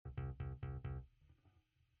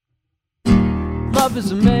love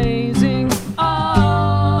is amazing.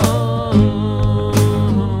 Oh,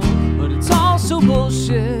 but it's also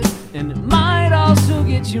bullshit, and it might also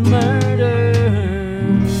get you murdered.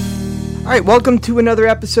 All right, welcome to another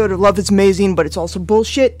episode of Love is Amazing, but it's also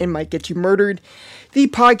bullshit and might get you murdered. The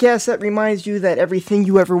podcast that reminds you that everything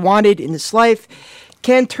you ever wanted in this life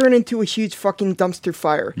can turn into a huge fucking dumpster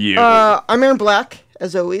fire. Yeah. I'm Aaron Black,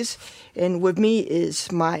 as always, and with me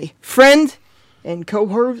is my friend and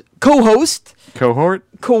cohort,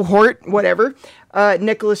 whatever,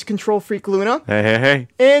 Nicholas Control Freak Luna. Hey.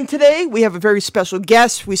 And today we have a very special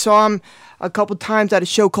guest. We saw him a couple times at a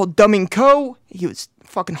show called Dumb & Co. He was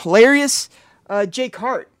fucking hilarious. Jake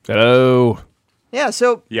Hart. Hello. Yeah,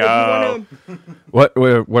 so if you want to... What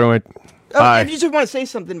am I... Hi. If you just want to say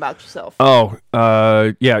something about yourself.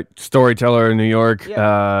 Yeah, storyteller in New York,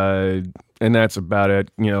 Yeah. and that's about it.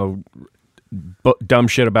 You know, dumb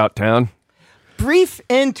shit about town. Brief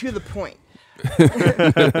and to the point.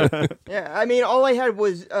 Yeah, I mean, all I had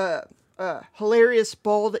was hilarious,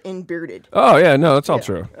 bald, and bearded. Oh, yeah, no, that's all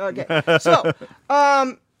true. Okay, so,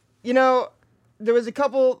 you know, there was a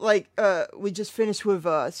couple, we just finished with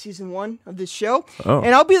season 1 of this show. Oh.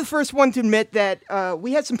 And I'll be the first one to admit that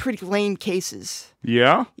we had some pretty lame cases.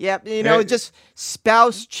 Yeah? Yeah, you know, just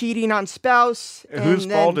spouse cheating on spouse. Whose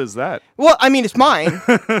fault is that? Well, I mean, it's mine.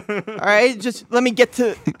 All right, just let me get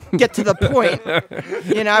to the point.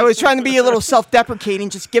 You know, I was trying to be a little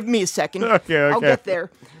self-deprecating. Just give me a second. Okay. I'll get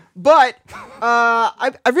there. But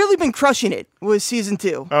I've really been crushing it with season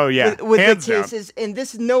 2. Oh, yeah. With Hands the cases, and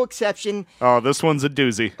this is no exception. Oh, this one's a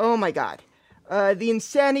doozy. Oh my God, the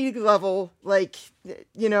insanity level,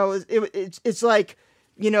 you know, it's like,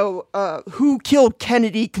 you know, who killed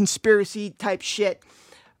Kennedy conspiracy type shit.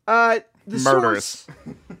 The Murderous. source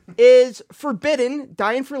is Forbidden,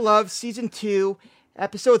 Dying for Love, season 2,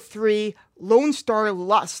 episode 3, Lone Star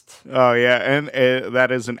Lust. Oh, yeah, and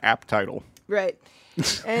that is an app title. Right.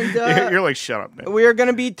 And You're like, shut up, man. we are going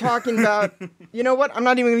to be talking about, you know what? I'm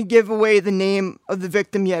not even going to give away the name of the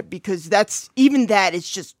victim yet because that is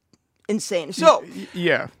just insane. So,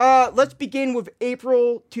 Yeah. let's begin with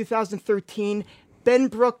April 2013,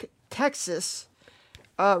 Benbrook, Texas,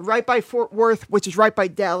 right by Fort Worth, which is right by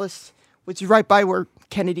Dallas, which is right by where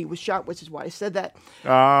Kennedy was shot, which is why I said that.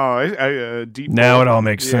 Oh, deep. Now it all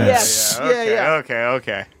makes sense. Yes. Yeah.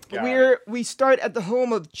 Okay. Got it. We start at the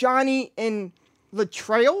home of Johnny and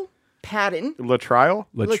Latrell Patton. Latrell?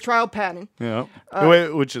 Latrell Patton. Yeah.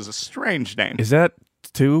 Which is a strange name. Is that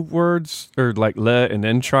 2 words? Or like le and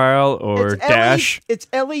then trial? Or It's dash? It's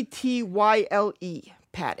Latyle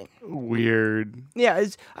Patton. Weird. Yeah,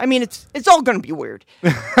 it's all gonna be weird.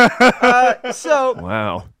 So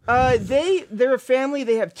Wow. they're a family.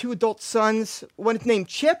 They have 2 adult sons. One is named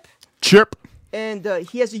Chip, and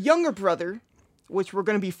he has a younger brother, which we're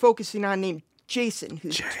gonna be focusing on, named Jason,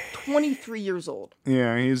 who's 23 years old.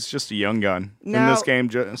 Yeah, he's just a young gun. Now- in this game,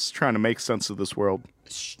 just trying to make sense of this world.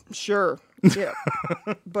 Sure, yeah,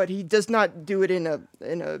 but he does not do it in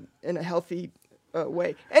a healthy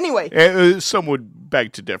way. Anyway, Some would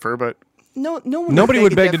beg to differ, but Nobody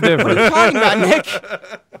would beg to differ. What are you talking about, Nick?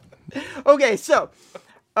 Okay, so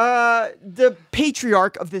the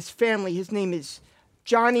patriarch of this family, his name is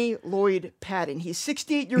Johnny Lloyd Patton. He's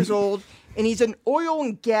 68 years old, and he's an oil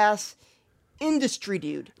and gas industry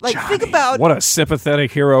dude. Like, think about What a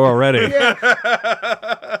sympathetic hero already.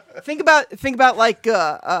 think about like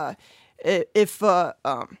if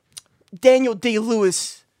Daniel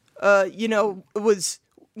Day-Lewis, was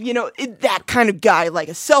that kind of guy, like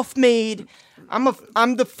a self-made.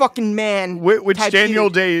 I'm the fucking man. which type Daniel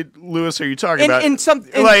dude. Day-Lewis are you talking about? In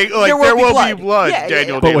like There Will Be Blood. Yeah,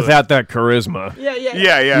 Daniel But Day-Lewis. without that charisma. Yeah.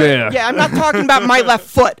 Yeah, I'm not talking about My Left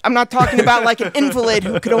Foot. I'm not talking about like an invalid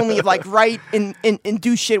who could only like write and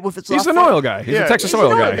do shit with his left He's an foot. oil guy. He's Yeah, a Texas he's an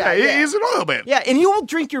oil oil guy. guy. Yeah, Yeah. he's an oil man. Yeah, and he will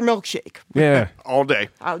drink your milkshake. Yeah. All day.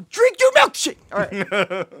 I'll drink your milkshake. All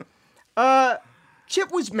right.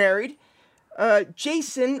 Chip was married.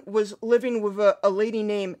 Jason was living with a lady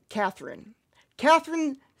named Catherine.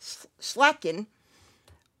 Catherine Slacken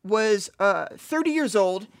was 30 years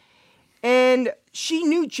old, and she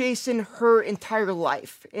knew Jason her entire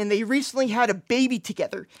life. And they recently had a baby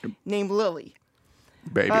together named Lily.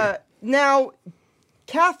 Baby. Now,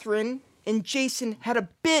 Catherine and Jason had a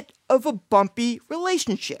bit of a bumpy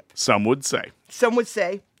relationship. Some would say. Some would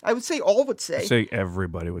say. I would say all would say. Say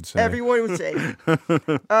everybody would say. Everyone would say.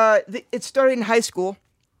 It started in high school.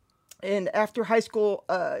 And after high school,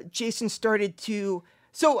 Jason started to...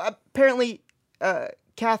 So apparently,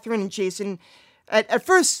 Catherine and Jason... At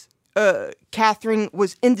first, Catherine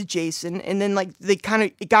was into Jason. And then they kind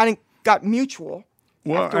of got mutual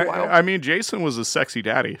after a while. I mean, Jason was a sexy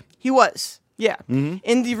daddy. He was. Yeah,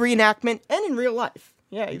 in the reenactment and in real life.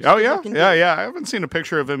 Yeah. He was Oh a yeah, good-looking yeah, dude. yeah. I haven't seen a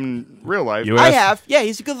picture of him in real life. You I ask- have. Yeah,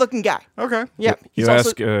 he's a good-looking guy. Okay. Yeah. He's You also,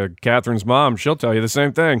 ask Catherine's mom, she'll tell you the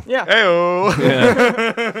same thing. Yeah.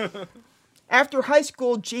 Heyo. After high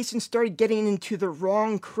school, Jason started getting into the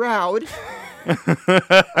wrong crowd.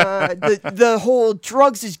 The whole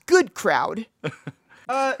drugs is good crowd.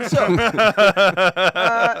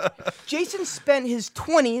 Jason spent his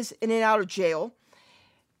 20s in and out of jail.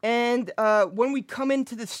 And when we come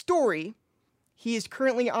into the story, he is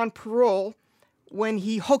currently on parole when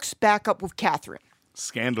he hooks back up with Catherine.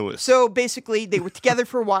 Scandalous. So basically, they were together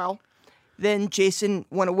for a while. Then Jason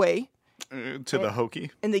went away. To the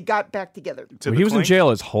hokey. And they got back together. To He was in clink. jail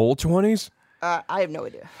his whole 20s? I have no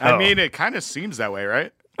idea. I mean, it kind of seems that way,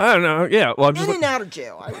 right? I don't know. Yeah, well, I'm just In and out of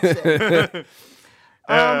jail, I would say.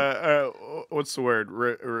 What's the word?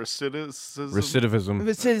 Recidivism?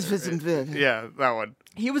 recidivism. Yeah, that one.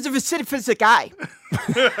 He was a recidivist guy.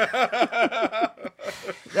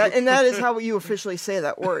 That is how you officially say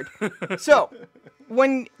that word. So,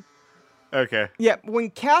 when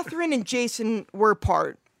Catherine and Jason were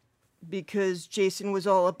apart, because Jason was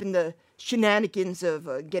all up in the shenanigans of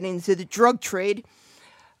getting into the drug trade,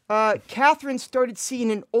 Catherine started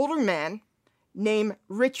seeing an older man named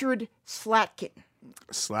Richard Slatkin.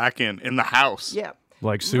 Slacking in the house. Yeah.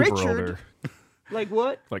 Like super Richard- older. Like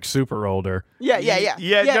what? Like super older. Yeah.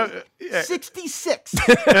 No, 66.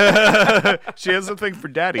 she has a thing for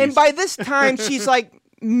daddies. And by this time, she's like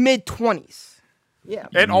mid-20s. Yeah.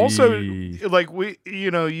 And also, Yee. like,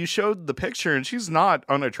 you showed the picture, and she's not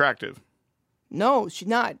unattractive. No, she's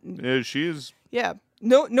not. She is. Yeah.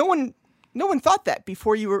 No one thought that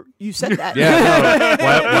before you said that. Yeah, no.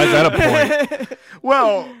 Why is that a point?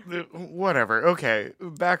 Well, whatever. Okay,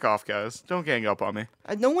 back off, guys. Don't gang up on me.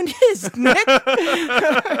 No one is, Nick.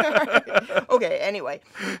 Okay, anyway.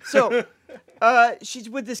 So, she's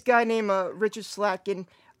with this guy named Richard Slatkin.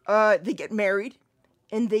 They get married,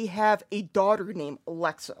 and they have a daughter named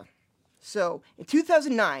Alexa. So, in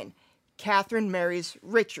 2009, Catherine marries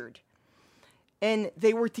Richard. And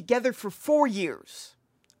they were together for 4 years.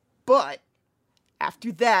 But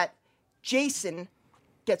after that, Jason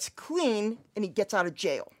gets clean, and he gets out of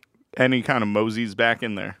jail. And he kind of moseys back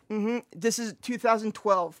in there. This is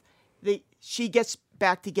 2012. She gets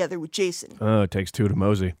back together with Jason. Oh, it takes two to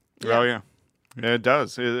mosey. Oh, yeah. Yeah, it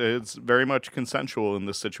does. It's very much consensual in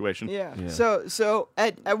this situation. Yeah. So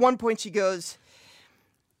at one point she goes,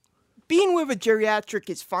 being with a geriatric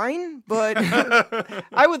is fine, but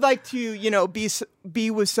I would like to,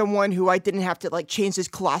 be with someone who I didn't have to like change his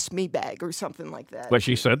colostomy bag or something like that. Wait,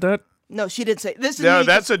 she said that? No, she didn't say. This is No, me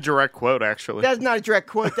that's a direct quote, actually. That's not a direct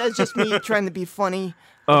quote. That's just me trying to be funny.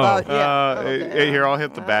 Oh. Okay. Here, I'll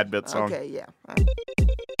hit the bad bit song. Okay, yeah.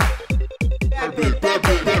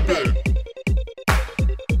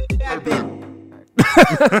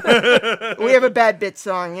 We have a bad bit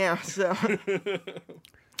song, yeah. So,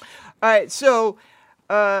 all right. So,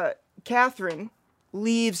 Catherine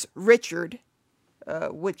leaves Richard,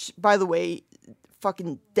 which, by the way,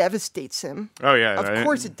 fucking devastates him. Oh, yeah. Of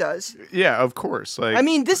course it does. Yeah, of course. Like, I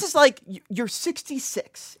mean, this is like you're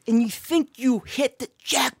 66 and you think you hit the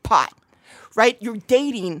jackpot, right? You're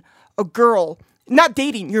dating a girl. Not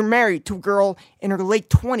dating, you're married to a girl in her late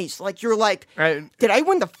 20s. Like, you're like, did I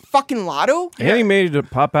win the fucking lotto? And he made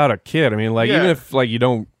it pop out a kid. I mean, like, even if, like,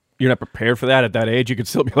 you're not prepared for that at that age, you could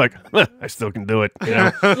still be like, I still can do it, you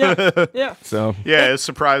know? Yeah. So, yeah,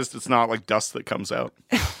 surprised it's not like dust that comes out.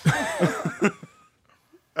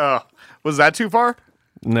 Was that too far?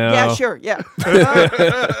 no. Yeah, sure, yeah.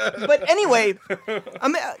 But anyway,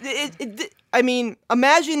 I mean,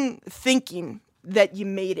 imagine thinking that you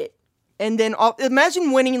made it. And then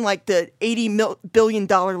imagine winning like the $80 billion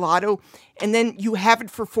lotto, and then you have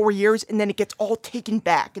it for 4 years, and then it gets all taken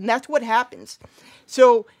back. And that's what happens.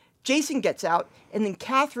 So Jason gets out, and then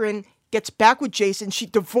Catherine gets back with Jason. She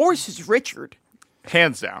divorces Richard.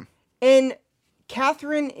 Hands down. And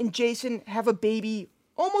Catherine and Jason have a baby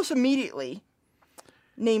almost immediately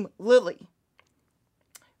named Lily.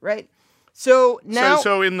 Right? So now...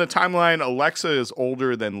 So in the timeline, Alexa is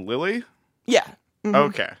older than Lily? Yeah. Mm-hmm.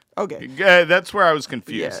 Okay. Okay. That's where I was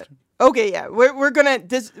confused. Yeah. Okay, yeah. We're gonna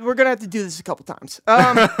have to do this a couple times.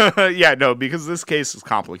 Yeah, no, because this case is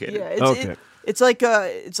complicated. Yeah,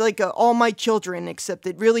 it's like All My Children, except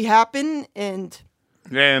it really happened, and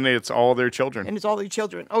it's all their children. it's all their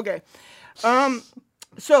children. Okay.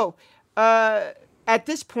 So at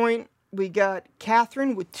this point, we got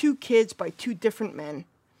Catherine with 2 kids by 2 different men.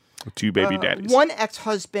 2 baby daddies. One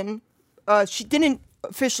ex-husband. She didn't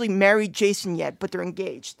officially marry Jason yet, but they're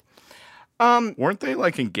engaged. Weren't they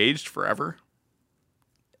like engaged forever?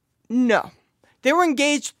 No. They were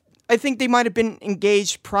engaged. I think they might have been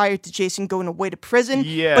engaged prior to Jason going away to prison.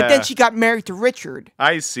 Yeah. But then she got married to Richard.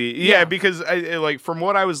 I see. Yeah, because from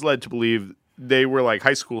what I was led to believe, they were like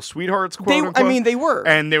high school sweethearts, quote unquote. I mean, they were.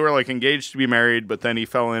 And they were like engaged to be married, but then he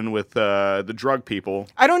fell in with the drug people.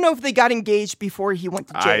 I don't know if they got engaged before he went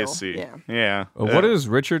to jail. I see. Yeah. What does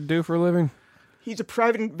Richard do for a living? He's a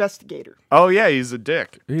private investigator. Oh yeah, he's a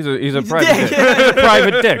dick. He's a private dick. He's a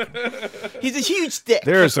private dick. He's a huge dick.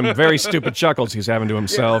 There are some very stupid chuckles he's having to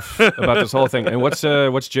himself about this whole thing. And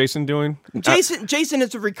what's Jason doing? Jason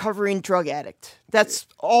is a recovering drug addict. That's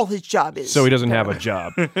all his job is. So he doesn't have a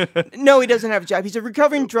job. No, he doesn't have a job. He's a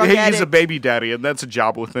recovering drug addict. He's a baby daddy, and that's a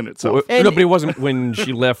job within itself. And- No, but he wasn't when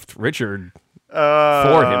she left Richard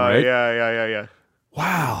for him, right? Yeah.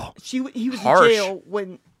 Wow. He was Harsh. in jail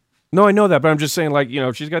when... No, I know that, but I'm just saying, like,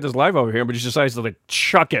 she's got this life over here, but she decides to, like,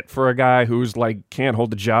 chuck it for a guy who's, like, can't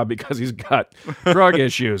hold the job because he's got drug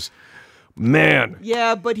issues. Man.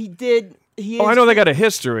 Yeah, but he did... I know they got a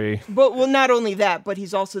history. But, well, not only that, but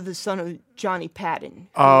he's also the son of Johnny Patton.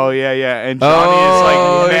 Oh, yeah. And Johnny is,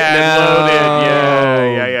 like, mad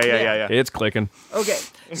loaded. Yeah. It's clicking. Okay,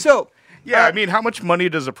 so... Yeah, I mean, how much money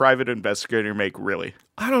does a private investigator make, really?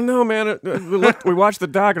 I don't know, man. We watched the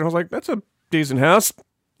doc, and I was like, that's a decent house.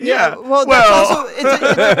 Yeah. Well, that's also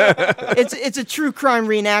it's a true crime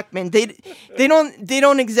reenactment. They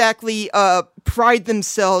don't exactly pride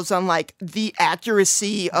themselves on like the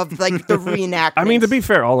accuracy of like the reenactment. I mean, to be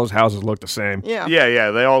fair, all those houses look the same. Yeah. Yeah,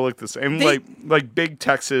 they all look the same. Like big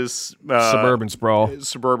Texas Suburban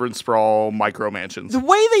sprawl, micro mansions. The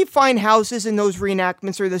way they find houses in those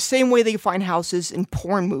reenactments are the same way they find houses in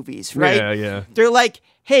porn movies, right? Yeah. They're like,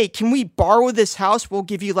 hey, can we borrow this house? We'll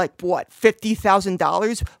give you like what,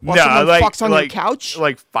 $50,000 while someone fucks on your couch?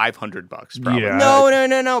 Like $500, probably. Yeah.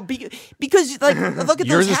 No. Because like, look at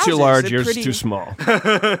yours those houses. is too large. They're Yours pretty... is too small.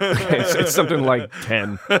 it's something like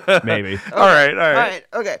 10, maybe. All right. All right.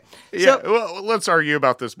 Okay. Yeah. So, well, let's argue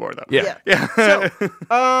about this more, though. Yeah.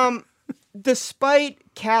 So, despite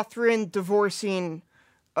Catherine divorcing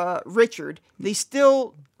Richard, they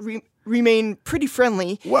still remain pretty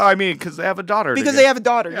friendly. Well, I mean, because they have a daughter. Because they have a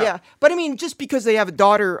daughter, yeah. But I mean, just because they have a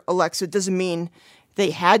daughter, Alexa, doesn't mean they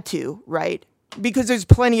had to, right? Because there's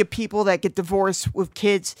plenty of people that get divorced with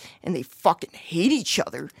kids and they fucking hate each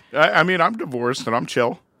other. I mean, I'm divorced and I'm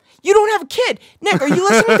chill. You don't have a kid. Nick, are you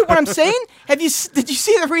listening to what I'm saying? Did you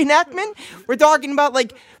see the reenactment? We're talking about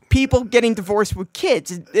like people getting divorced with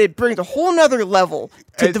kids. It brings a whole nother level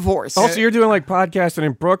to divorce. Also, you're doing like podcasting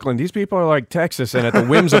in Brooklyn. These people are like Texas and at the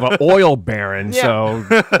whims of an oil baron. Yeah.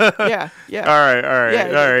 So Yeah. All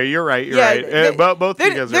right. You're right. Both of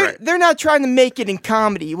you guys are right. They're not trying to make it in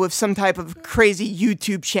comedy with some type of crazy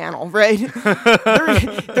YouTube channel, right?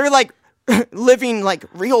 they're like living like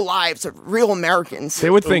real lives of real Americans. they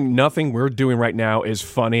would think nothing we're doing right now is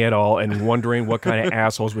funny at all, and wondering what kind of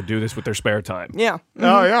assholes would do this with their spare time. Yeah.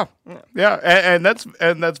 Oh yeah. And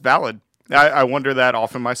that's valid. I wonder that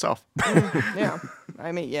often myself. Yeah.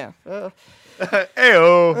 I mean, yeah.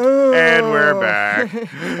 Heyo, and we're back.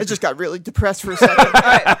 I just got really depressed for a second. All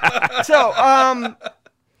right. So,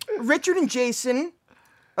 Richard and Jason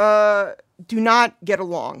do not get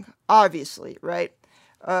along, obviously, right?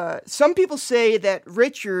 Some people say that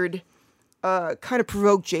Richard kind of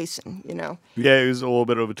provoked Jason, you know? Yeah, he was a little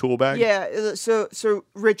bit of a tool bag. Yeah, so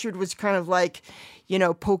Richard was kind of like, you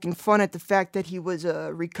know, poking fun at the fact that he was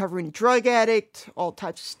a recovering drug addict, all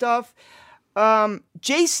types of stuff.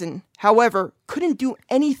 Jason, however, couldn't do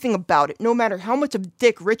anything about it, no matter how much of a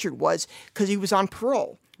dick Richard was, because he was on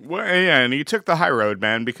parole. Well, yeah, and he took the high road,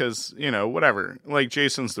 man, because, you know, whatever. Like,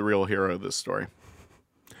 Jason's the real hero of this story.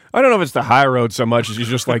 I don't know if it's the high road so much as he's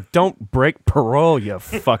just like, don't break parole, you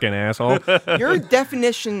fucking asshole. Your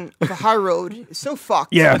definition of a high road is so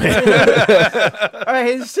fucked. Yeah, man. All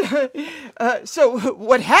right, so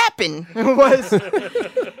what happened was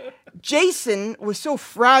Jason was so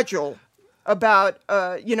fragile about,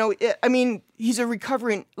 I mean, he's a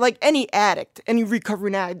recovering, like any addict, any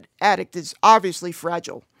recovering addict is obviously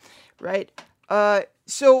fragile, right?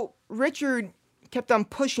 So Richard kept on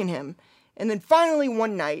pushing him. And then finally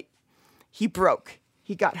one night, he broke.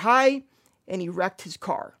 He got high, and he wrecked his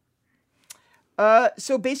car.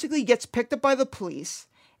 So basically, he gets picked up by the police,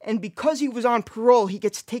 and because he was on parole, he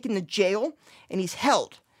gets taken to jail, and he's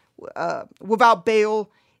held without bail,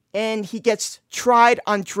 and he gets tried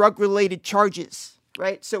on drug-related charges,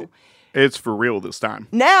 right? So it's for real this time.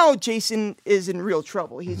 Now Jason is in real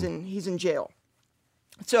trouble. He's in jail.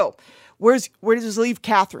 So where does this leave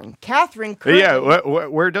Catherine? Catherine currently... Yeah,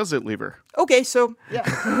 where does it leave her? Okay, so, yeah.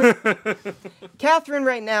 Catherine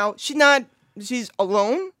right now, she's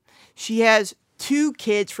alone. She has 2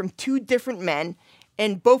 kids from 2 different men,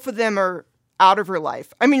 and both of them are out of her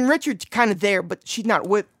life. I mean, Richard's kind of there, but she's not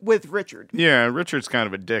with Richard. Yeah, Richard's kind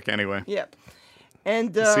of a dick anyway. Yeah.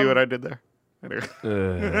 And See what I did there? Anyway. all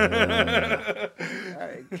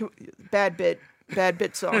right, bad bit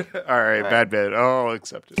song. All right, bad bit. Oh, I'll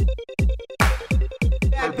accept it.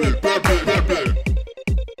 Bad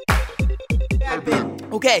bit.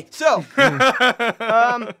 Okay, so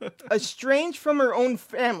estranged from her own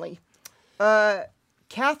family,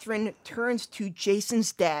 Catherine turns to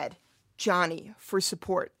Jason's dad, Johnny, for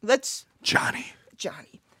support. Johnny.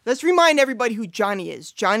 Let's remind everybody who Johnny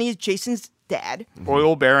is. Johnny is Jason's dad.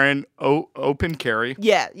 Oil Baron, open carry.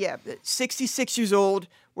 Yeah, 66 years old.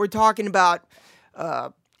 We're talking about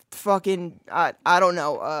fucking, I don't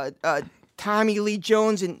know, Tommy Lee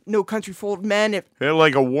Jones and No Country for Old Men. They're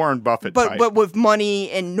like a Warren Buffett type. But with money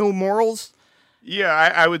and no morals. Yeah,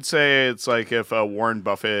 I would say it's like if Warren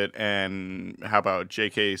Buffett and how about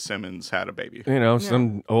J.K. Simmons had a baby. You know,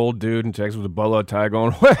 some old dude in Texas with a bolo tie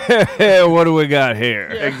going, well, what do we got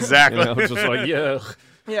here? Yeah. Exactly. You know, it's just like, yeah.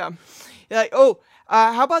 Yeah. Like,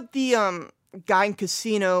 how about the guy in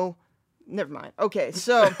Casino? Never mind. Okay,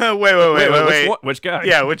 so wait. Which guy?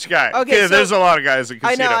 Yeah, which guy? Okay, yeah, so- there's a lot of guys in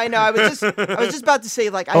Casino. I know. I was just about to say,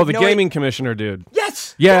 like, I Oh, have the no gaming commissioner dude.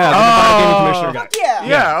 Yes. Yeah, the gaming commissioner guy. Fuck yeah.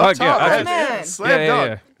 Yeah, Fuck I'll talk. yeah, Oh, man. Slam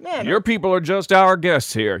dunk. Man. Your people are just our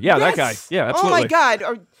guests here. Yeah, that guy. Yes. Yeah, absolutely. Oh my God.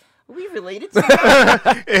 Are we related?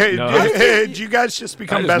 Hey, No. did you guys just I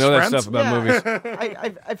become just best know friends? that stuff about movies.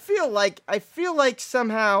 I feel like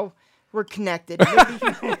somehow we're connected.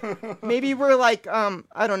 Maybe we're like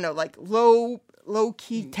I don't know, like low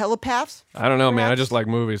key telepaths. I don't know, man. I Perhaps. just like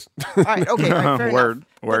movies. All right, okay, fair Word, enough.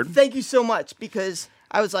 word. But thank you so much, because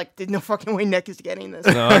I was like, there's no fucking way Nick is getting this.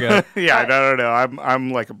 No, I got it. Yeah, no.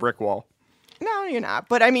 I'm like a brick wall. No, you're not.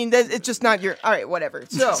 But I mean, it's just not your. All right, whatever.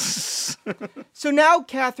 So, so now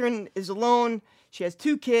Catherine is alone. She has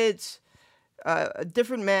 2 kids,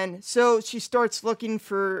 different men. So she starts looking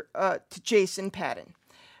for to Jason Patton.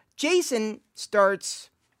 Jason starts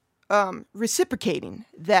reciprocating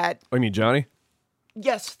that. Oh, you mean Johnny?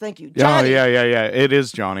 Yes, thank you, Oh, Johnny. yeah. It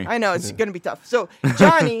is Johnny. I know it's gonna be tough. So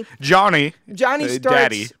Johnny Johnny starts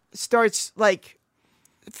Daddy. like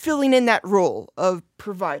filling in that role of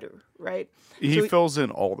provider, right? He So fills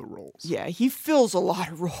in all the roles. Yeah, he fills a lot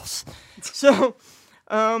of roles. So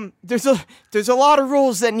there's a lot of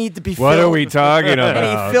roles that need to be filled. What are we talking And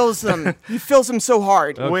about? he fills them. He fills them so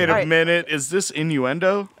hard. Wait a All right, minute. Is this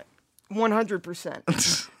innuendo? 100%.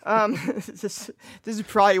 This is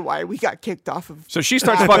probably why we got kicked off of. So she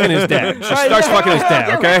starts fucking his dad. She Right, starts yeah, fucking his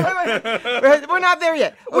dad, okay? Wait. We're not there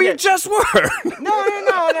yet. We Okay. just were. No.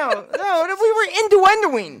 We were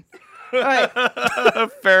innuendoing. All right.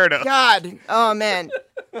 Fair enough. God. Oh man.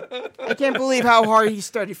 I can't believe how hard he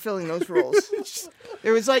started filling those roles.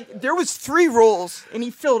 There was 3 roles and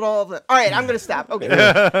he filled all of them. All right, I'm gonna stop.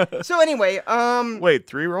 Okay. So anyway, Wait,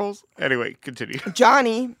 3 roles? Anyway, continue.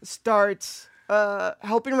 Johnny starts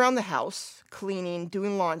helping around the house, cleaning,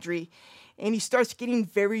 doing laundry, and he starts getting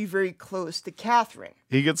very, very close to Catherine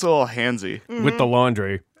He gets a little handsy. With the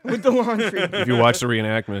laundry. with the laundry. If you watch the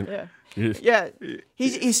reenactment. Yeah. Yeah,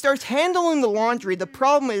 he starts handling the laundry. The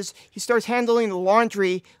problem is he starts handling the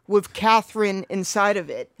laundry with Catherine inside of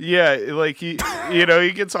it. Yeah, like he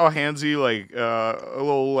gets all handsy, like a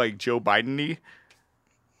little like Joe Biden-y.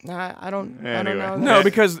 I don't Anyway. know. No,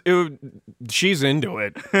 because she's into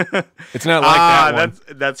it. It's not like that one.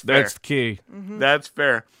 That's fair. That's key. That's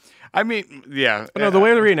fair. I mean, yeah. No, the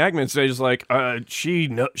way the reenactment says, like,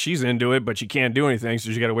 she's into it, but she can't do anything, so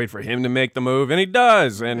she got to wait for him to make the move, and he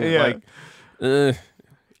does. And Yeah.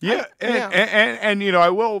 And I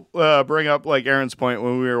will bring up like Aaron's point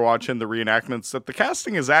when we were watching the reenactments that the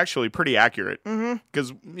casting is actually pretty accurate.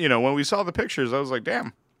 Because when we saw the pictures, I was like,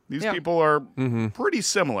 damn, these people are pretty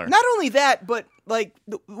similar. Not only that, but like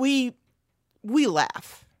we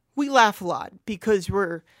laugh. We laugh a lot because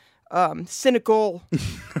we're cynical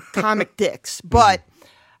comic dicks. But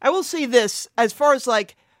I will say this, as far as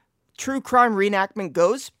like true crime reenactment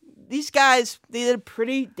goes, these guys, they did a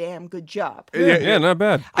pretty damn good job. Yeah, not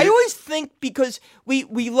bad. I always think, because we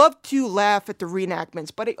love to laugh at the reenactments,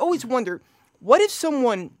 but I always wonder, what if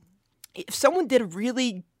someone did a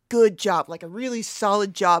really good job, like a really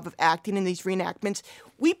solid job of acting in these reenactments,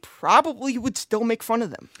 we probably would still make fun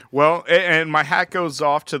of them. Well, and my hat goes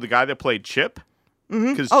off to the guy that played Chip.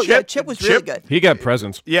 Oh, yeah, Chip was really good. He got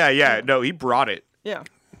presents. Yeah. No, he brought it. Yeah.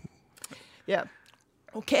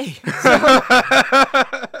 Okay.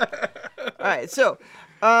 All right, so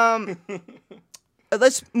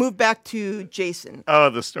let's move back to Jason. Oh,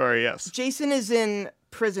 the story, yes. Jason is in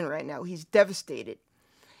prison right now. He's devastated.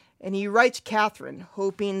 and he writes Catherine,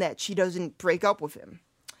 hoping that she doesn't break up with him.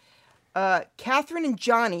 Catherine and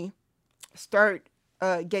Johnny start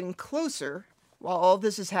getting closer while all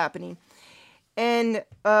this is happening, and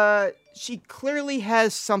she clearly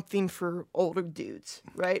has something for older dudes,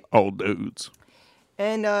 right? Old dudes.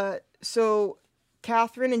 And so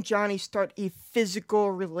Catherine and Johnny start a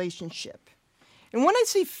physical relationship. And when I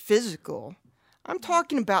say physical, I'm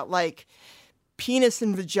talking about like penis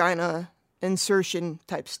and vagina insertion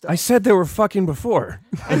type stuff. I said they were fucking before.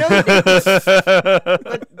 I know you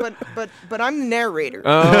did. but I'm the narrator.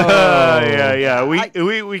 Yeah.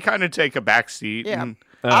 We kind of take a back seat. Yeah. And,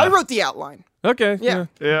 I wrote the outline. Okay. Yeah.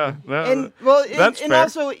 yeah. And that's and fair.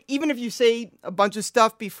 also, even if you say a bunch of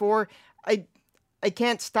stuff before, I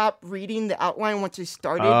can't stop reading the outline once I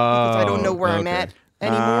started because I don't know where I'm okay. at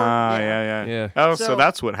anymore. Yeah. Oh, so So-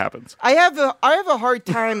 that's what happens. I have a hard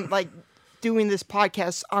time like doing this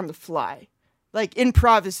podcast on the fly. Like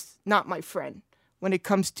improv is not my friend when it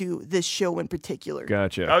comes to this show in particular.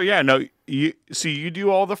 Gotcha. Oh yeah, no. You do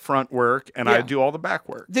all the front work, and I Yeah. do all the back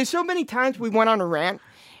work. There's so many times we went on a rant,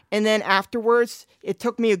 and then afterwards, it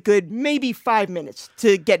took me a good maybe 5 minutes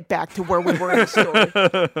to get back to where we were in the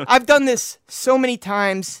story. I've done this so many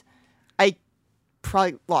times, I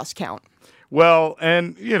probably lost count. Well,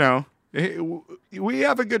 and we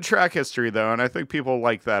have a good track history though, and I think people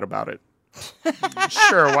like that about it.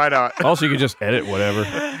 Sure, why not? Also, you could just edit whatever.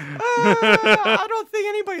 I don't think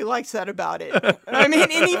anybody likes that about it. I mean,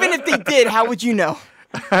 and even if they did, how would you know?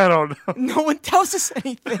 I don't know. No one tells us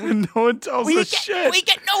anything. No one tells us shit. We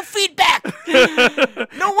get no feedback.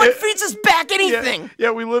 No one feeds us back anything.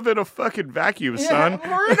 Yeah, we live in a fucking vacuum, son.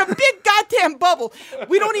 We're in a big goddamn bubble.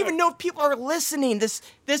 We don't even know if people are listening. This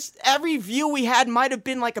every view we had might have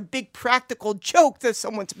been like a big practical joke that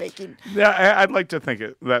someone's making. Yeah, I'd like to think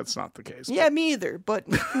that's not the case. Yeah, me either. But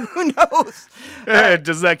who knows?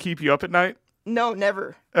 Does that keep you up at night? No,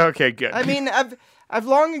 never. Okay, good. I mean, I've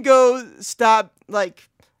long ago stopped. Like,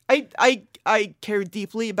 I care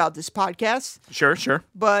deeply about this podcast, Sure.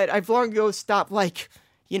 but I've long ago stopped, like,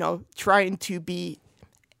 trying to be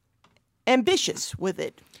ambitious with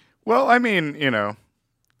it. Well, I mean,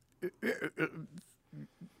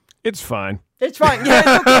 It's fine. It's fine. Yeah,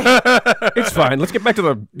 it's okay. It's fine. Let's get back to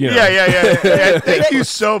the. Yeah. Thank you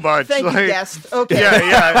so much. Thank you, guest. Okay.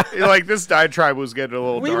 Yeah. Like this diatribe was getting a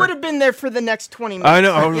little We dark. would have been there for the next 20 minutes. I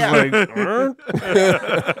know. I was Yeah.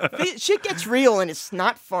 like, Shit gets real and it's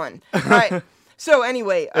not fun. All right. So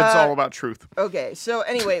anyway, It's all about truth. okay. So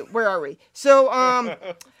anyway, where are we? So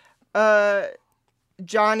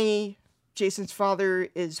Johnny, Jason's father,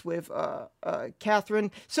 is with Catherine.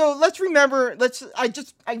 So let's remember. I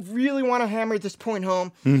really want to hammer this point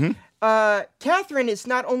home. Catherine is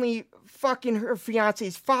not only fucking her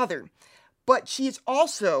fiance's father, but she is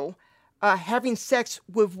also having sex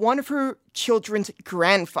with one of her children's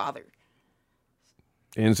grandfather.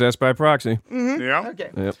 incest by proxy. Yeah. Okay.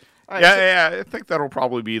 Yep. All right, Yeah. I think that'll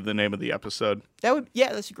probably be the name of the episode.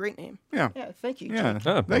 that's a great name. Yeah. Yeah, thank you. Yeah. Jake.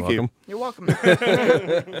 Oh, Thank you. welcome.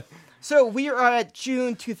 You're welcome. So we are at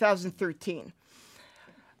June 2013.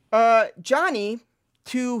 Johnny,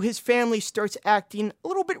 to his family, starts acting a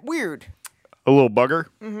little bit weird. A little bugger.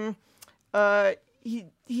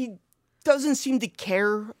 He doesn't seem to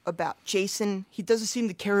care about Jason. He doesn't seem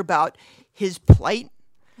to care about his plight.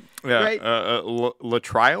 Yeah. Right.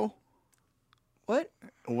 Latrial? What?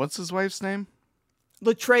 What's his wife's name?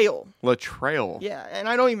 Latrell. Latrell. Yeah, and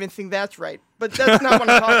I don't even think that's right. But that's not what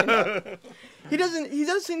I'm talking about. He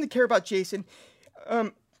doesn't seem to care about Jason.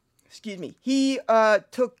 Excuse me. He's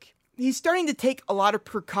starting to take a lot of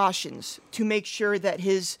precautions to make sure that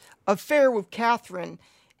his affair with Catherine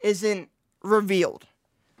isn't revealed.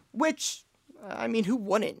 Which, I mean, who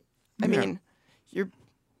wouldn't? I mean,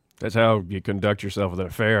 That's how you conduct yourself with an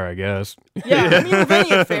affair, I guess. yeah, I mean, with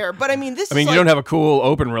any affair. But I mean, this I mean, is you like, don't have a cool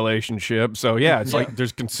open relationship, so yeah, it's like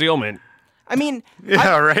there's concealment. I mean,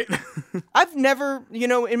 Yeah, right. I've never,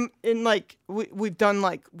 in like, we've done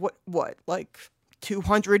like, what, like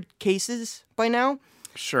 200 cases by now?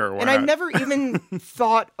 Sure. Why And not? I've never even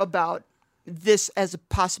thought about this as a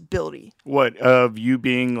possibility. What, of you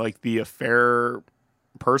being like the affair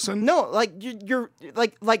person? No, like you're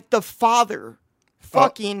like the father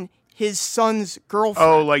fucking his son's girlfriend.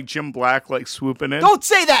 Oh, like Jim Black, like swooping in? Don't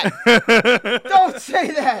say that! Don't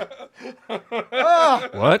say that!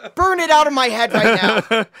 What? Burn it out of my head right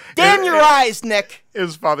now. Damn your eyes, Nick.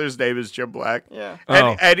 His father's name is Jim Black. Yeah.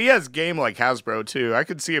 And he has game like Hasbro, too. I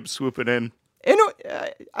could see him swooping in. You know,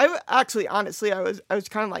 I actually, honestly, I was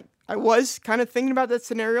kind of like, I was kind of thinking about that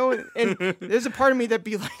scenario, and there's a part of me that'd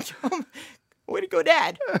be like, Way to go,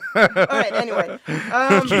 Dad. All right, anyway.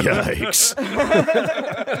 Yikes.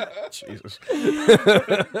 Jesus.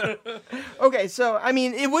 Okay, so, I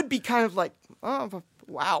mean, it would be kind of like, oh,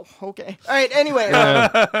 wow, okay. All right, anyway.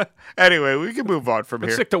 Anyway, we can move on from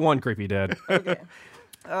Let's here. stick to one creepy dad. Okay.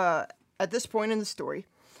 At this point in the story,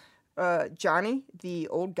 Johnny, the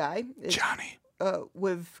old guy, is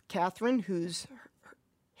with Catherine, who's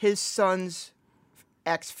his son's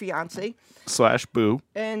ex-fiance. / boo.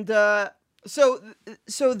 And so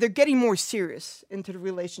they're getting more serious into the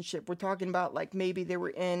relationship. We're talking about, like, maybe they were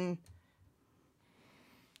in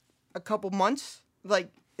a couple months, like,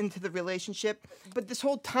 into the relationship. But this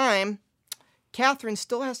whole time, Catherine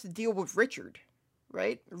still has to deal with Richard,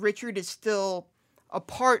 right? Richard is still a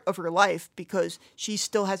part of her life because she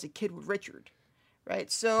still has a kid with Richard, right?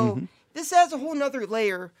 So this adds a whole nother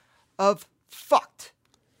layer of fucked.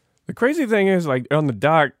 The crazy thing is, like, on the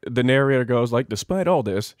doc, the narrator goes, like, despite all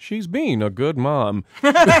this, she's being a good mom.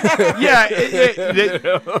 Yeah.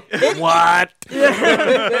 What?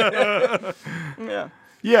 Yeah.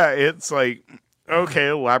 Yeah, it's like, okay,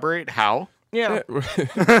 elaborate how? Yeah.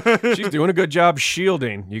 She's doing a good job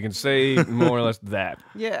shielding. You can say more or less that.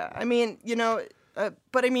 Yeah. I mean,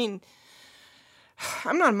 but I mean,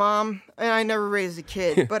 I'm not a mom, and I never raised a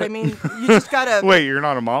kid. But I mean, you just gotta Wait, you're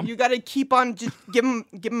not a mom? You gotta keep on just give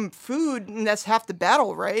them food, and that's half the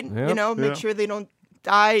battle, right? Yep. Make sure they don't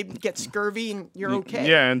die, get scurvy, and you're okay.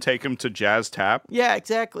 Yeah, and take him to Jazz Tap. Yeah,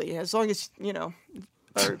 exactly. As long as or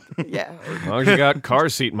As long as you got car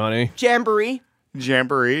seat money. Jamboree.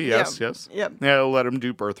 Jamboree, yes. Yep. Yeah, let him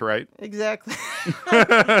do birthright. Exactly.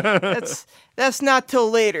 that's not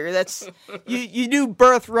till later. That's you do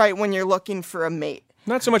birthright when you're looking for a mate.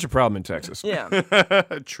 Not so much a problem in Texas. Yeah.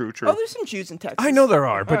 True. Oh, there's some Jews in Texas. I know there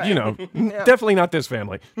are, but, definitely not this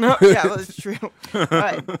family. No, yeah, well, that's true. All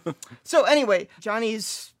right. So anyway,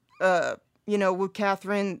 Johnny's, with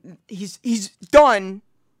Catherine, he's done.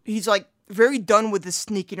 He's like very done with this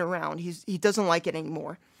sneaking around. He doesn't like it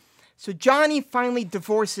anymore. So Johnny finally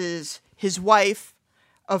divorces his wife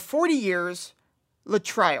of 40 years,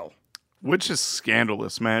 Latrial. Which is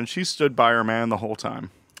scandalous, man. She stood by her man the whole time.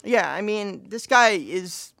 Yeah, I mean, this guy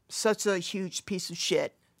is such a huge piece of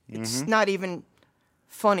shit. It's not even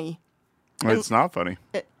funny. It's not funny.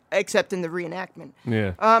 Except in the reenactment.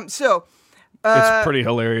 Yeah. It's pretty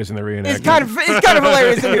hilarious in the reenactment. It's kind of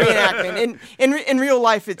hilarious in the reenactment. In real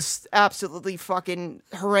life, it's absolutely fucking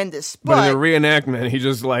horrendous. But in the reenactment, he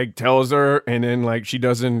just, like, tells her, and then, like, she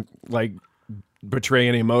doesn't, like, betray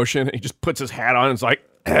any emotion. He just puts his hat on and is like,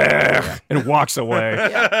 and walks away.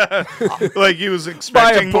 Like he was By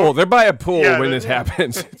expecting a pool. more. They're by a pool Yeah, when this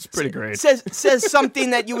happens. It's pretty great. says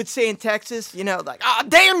something that you would say in Texas, like, "Ah,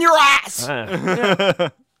 damn your ass."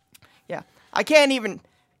 Yeah, I can't even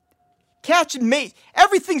catch and mate.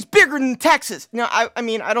 Everything's bigger than Texas. No, I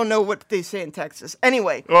mean, I don't know what they say in Texas.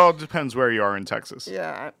 Anyway. Well, it depends where you are in Texas.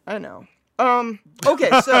 Yeah, I know.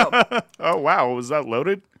 Okay, so. Oh, wow. Was that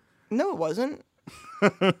loaded? No, it wasn't.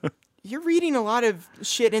 You're reading a lot of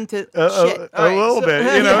shit into shit. A All right, little so-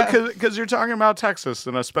 bit, because you're talking about Texas,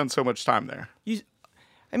 and I spent so much time there.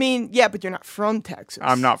 I mean, yeah, but you're not from Texas.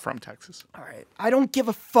 I'm not from Texas. All right. I don't give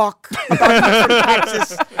a fuck about you from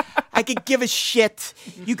Texas. I could give a shit.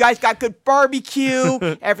 You guys got good barbecue.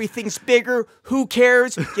 Everything's bigger. Who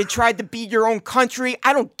cares? You tried to beat your own country.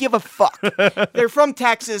 I don't give a fuck. They're from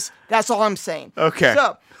Texas. That's all I'm saying. Okay.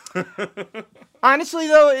 So, honestly,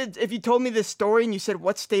 though, if you told me this story and you said,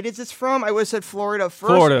 what state is this from? I would have said Florida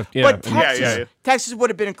first. Florida, yeah. But Texas, Yeah. Texas would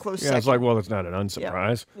have been a close Yeah, second. it's like, well, it's not an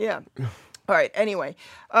unsurprise. Yeah. All right. Anyway,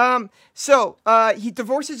 so he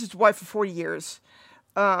divorces his wife for 40 years.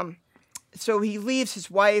 So he leaves his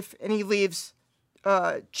wife and he leaves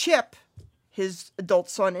Chip, his adult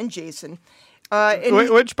son, and Jason.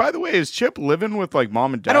 Which, by the way, is Chip living with like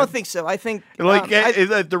mom and dad? I don't think so. I think the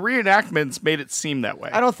reenactments made it seem that way.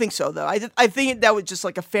 I don't think so though. I think that was just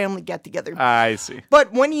like a family get together. I see.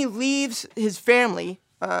 But when he leaves his family,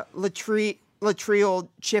 Latrial,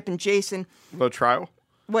 Chip, and Jason. Low trial.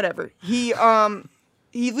 Whatever. He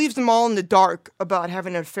leaves them all in the dark about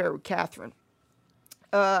having an affair with Catherine.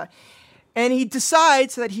 And he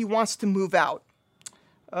decides that he wants to move out.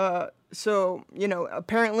 So,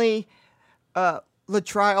 apparently,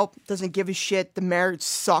 Latrial doesn't give a shit. The marriage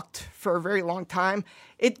sucked for a very long time.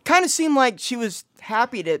 It kind of seemed like she was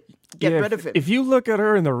happy to get rid of him. If you look at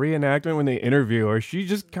her in the reenactment when they interview her, she's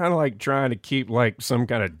just kind of like trying to keep like some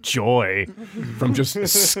kind of joy from just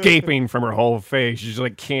escaping from her whole face. She just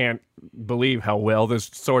like can't believe how well this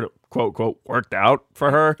sort of quote quote worked out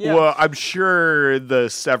for her. Yeah. Well, I'm sure the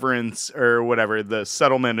severance or whatever, the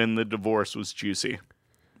settlement in the divorce was juicy.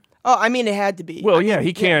 Oh, I mean, it had to be. Well, I mean,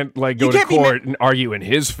 he can't like go You to can't be court and argue in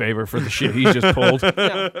his favor for the shit he just pulled.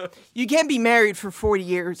 No. You can't be married for 40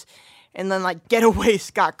 years and then like get away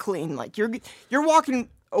scot clean. Like you're walking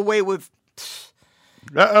away with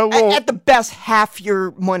at the best half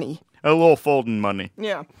your money. A little folding money.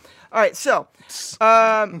 Yeah. All right. So let's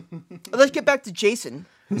get back to Jason,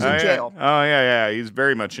 who's in jail. Oh yeah. He's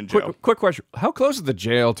very much in jail. Quick question: how close is the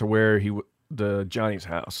jail to where the Johnny's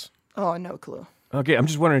house? Oh, no clue. Okay, I'm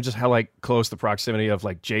just wondering just how like close the proximity of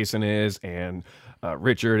like Jason is and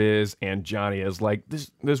Richard is and Johnny is. Like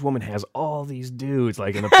this woman has all these dudes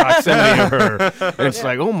like in the proximity of her, and it's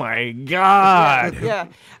like, oh my god. Yeah.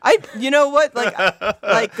 You know what?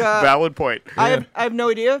 Like Valid point. I have no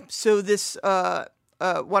idea. So this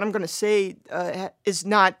what I'm going to say is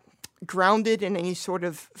not grounded in any sort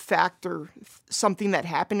of fact or something that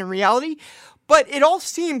happened in reality, but it all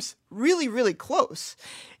seems really, really close.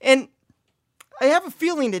 And I have a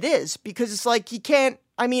feeling it is because it's like he can't.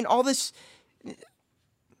 I mean, all this.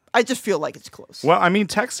 I just feel like it's close. Well, I mean,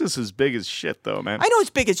 Texas is big as shit, though, man. I know it's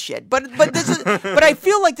big as shit, but but I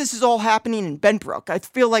feel like this is all happening in Benbrook. I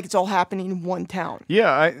feel like it's all happening in one town.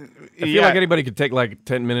 Yeah, I feel like anybody could take like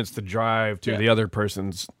 10 minutes to drive to the other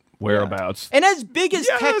person's whereabouts. And as big as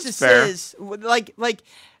Texas is, like I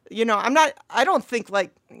don't think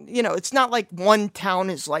like, it's not like one town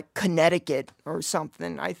is like Connecticut or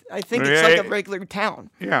something. I think it's like a regular town.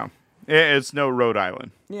 Yeah. It's no Rhode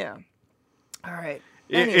Island. Yeah. All right.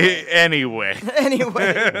 Anyway.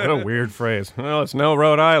 Anyway. What a weird phrase. Well, it's no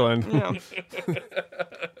Rhode Island. Yeah.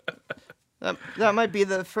 That might be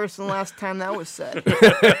the first and last time that was said.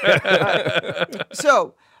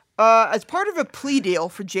 So, as part of a plea deal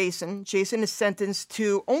for Jason is sentenced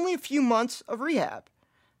to only a few months of rehab.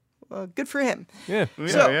 Good for him. Yeah.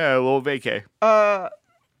 A little vacay.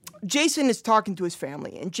 Jason is talking to his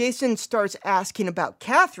family, and Jason starts asking about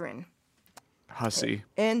Catherine. Hussy.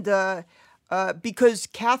 And because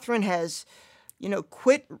Catherine has,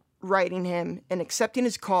 quit writing him and accepting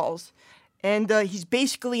his calls, and he's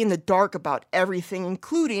basically in the dark about everything,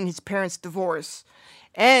 including his parents' divorce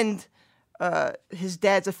and his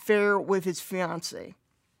dad's affair with his fiancée.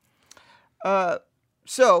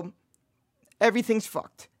 So everything's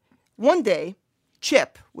fucked. One day,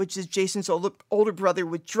 Chip, which is Jason's older brother,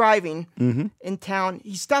 was driving in town.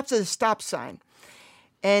 He stops at a stop sign,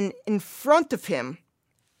 and in front of him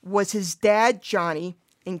was his dad, Johnny,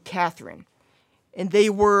 and Catherine. And they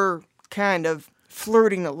were kind of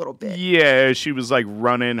flirting a little bit. Yeah, she was like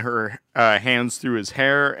running her hands through his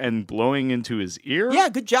hair and blowing into his ear. Yeah,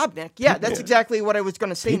 good job, Nick. Yeah, that's exactly what I was going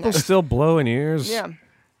to say People next. still blow in ears. Yeah.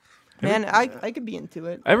 Man, I could be into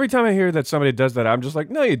it. Every time I hear that somebody does that, I'm just like,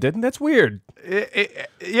 no, you didn't. That's weird. Yeah.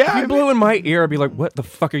 If you blew in my ear, I'd be like, what the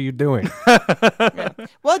fuck are you doing? Yeah.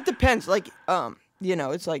 Well, it depends. Like,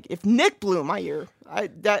 it's like if Nick blew in my ear,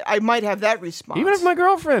 I might have that response. Even if my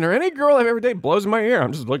girlfriend or any girl I've ever dated blows in my ear,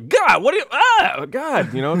 I'm just like, God, what are you? God,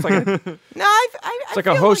 it's like it's like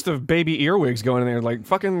a host of baby earwigs going in there, like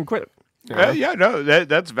fucking quit. No,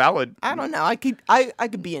 that's valid. I don't know. I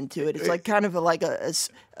could be into it. It's like kind of like a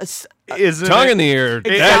tongue in the ear.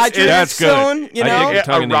 That's good. Zone,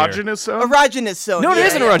 erogenous zone. Erogenous zone. No, it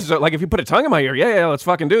isn't erogenous zone. Like if you put a tongue in my ear, yeah, let's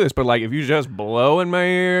fucking do this. But like if you just blow in my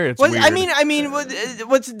ear, it's weird. I mean,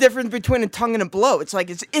 what's the difference between a tongue and a blow? It's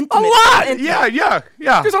like it's intimate. A lot. Yeah.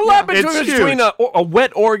 There's a lot between a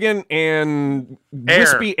wet organ and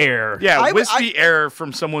wispy air. Yeah, wispy air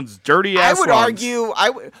from someone's dirty ass. I would argue.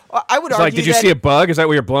 I would argue. Like, did you see a bug? Is that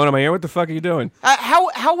what you're blowing in my ear? What the fuck are you doing? How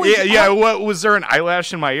was? What was there an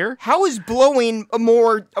eyelash in my ear? How is blowing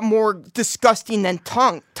more disgusting than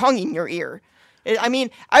tonguing your ear? I mean,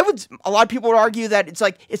 a lot of people would argue that it's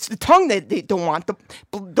like it's the tongue that they don't want.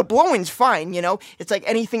 The blowing's fine, It's like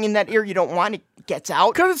anything in that ear you don't want, it gets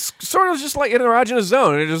out. Because it's sort of just like an erogenous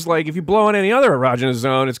zone. It's just like if you blow on any other erogenous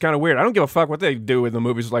zone, it's kind of weird. I don't give a fuck what they do in the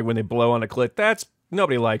movies, like when they blow on a clit.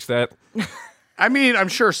 Nobody likes that. I mean, I'm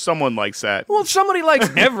sure someone likes that. Well, somebody likes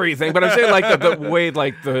everything, but I'm saying like the way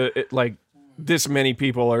like this many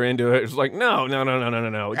people are into it. It's like no.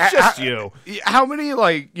 It's just you. How many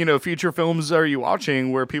feature films are you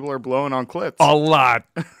watching where people are blowing on clits? A lot.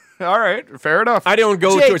 All right, fair enough. I don't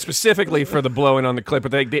go to it specifically for the blowing on the clit, but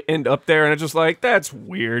they end up there, and it's just like that's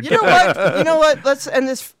weird. You know what? Let's end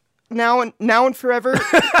this now and forever.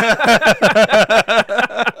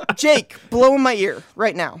 Jake, blow in my ear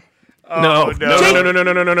right now. No. on,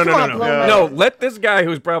 No, let this guy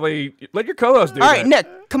who's probably let your co-host do that. All right, Nick,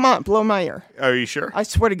 come on, blow my ear. Are you sure? I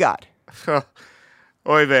swear to God.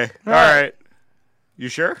 Oy vey. All right. You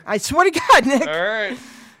sure? I swear to God, Nick. All right.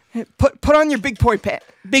 Put on your big boy pants.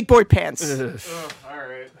 All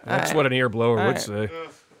right. That's what an ear blower would say.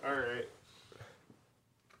 All right.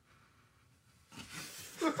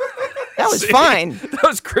 That was fine. That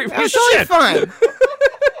was creepy That as was totally shit. fine.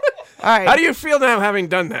 All right. How do you feel now having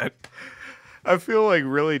done that? I feel like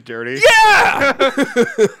really dirty. Yeah!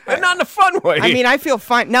 And not in a fun way. I mean, I feel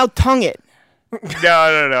fine. Now tongue it. No.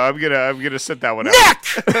 I'm gonna sit that one out. Neck!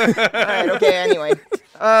 All right, okay, anyway.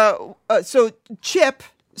 So Chip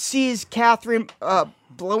sees Catherine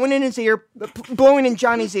blowing in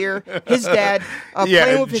Johnny's ear, his dad,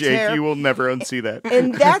 playing with his Jake, hair. you will never unsee that.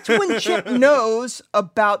 And that's when Chip knows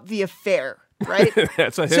about the affair, right?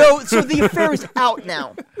 That's a hit. So the affair is out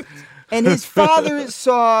now. And his father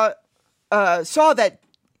saw that.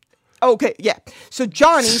 Okay, yeah. So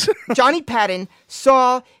Johnny Patton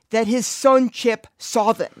saw that his son Chip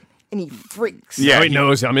saw them, and he freaks. Yeah, he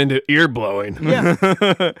knows I'm into ear blowing.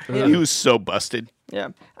 Yeah. He was so busted. Yeah.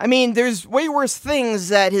 I mean, there's way worse things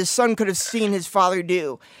that his son could have seen his father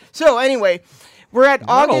do. So anyway, we're at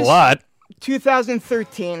Not August a lot.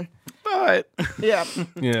 2013. But Yeah.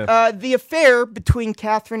 Yeah. The affair between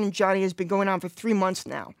Catherine and Johnny has been going on for 3 months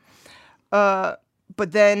now. But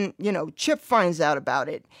then, Chip finds out about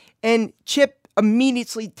it. And Chip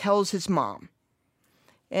immediately tells his mom.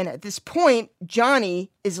 And at this point, Johnny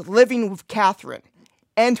is living with Catherine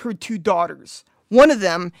and her 2 daughters. One of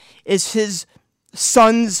them is his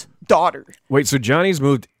son's daughter. Wait, so Johnny's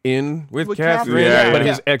moved in with Catherine, yeah, but yeah.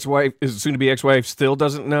 his ex-wife, his soon-to-be ex-wife, still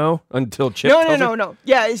doesn't know until Chip tells her? No.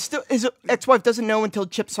 Yeah, his ex-wife doesn't know until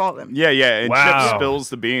Chip saw them. yeah, and Wow. Chip spills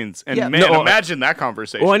the beans. And Yeah. man, No, imagine that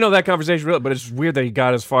conversation. Well, I know that conversation, really, but it's weird that he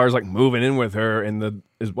got as far as like moving in with her, and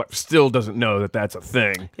his wife still doesn't know that that's a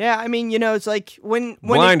thing. Yeah, I mean, it's like when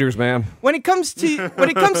Blinders, man. when it comes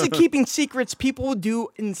to keeping secrets, people will do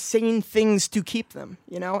insane things to keep them.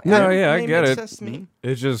 No, yeah, I get makes it. sense to me.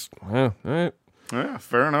 It's just, all right. Yeah,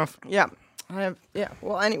 fair enough. Yeah.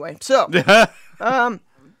 Well, anyway, so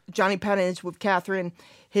Johnny Patton is with Catherine.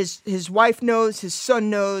 His wife knows, his son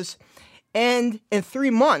knows, and in 3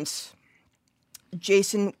 months,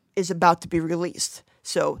 Jason is about to be released.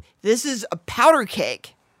 So this is a powder keg.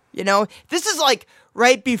 This is like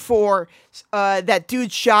right before that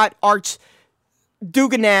dude shot Arch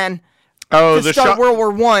Duganan Oh, to start World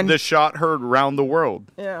War One. The shot heard round the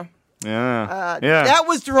world. Yeah. Yeah. That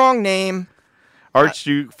was the wrong name.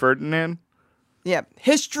 Archduke Ferdinand. Yeah,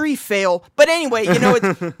 history fail. But anyway,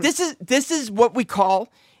 this is what we call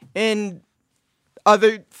in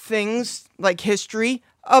other things like history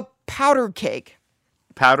a powder keg.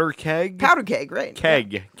 Powder keg? Powder keg, right?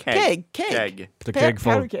 Keg. Yeah. Keg. Keg. It's a keg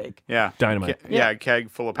full Powder of keg. Yeah. dynamite. Yeah,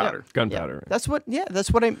 keg full of powder. Gunpowder. That's what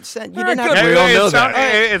I said. You All right, didn't good. have We to, all know it,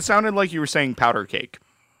 that. it sounded like you were saying powder cake.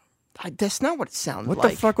 That's not what it sounded What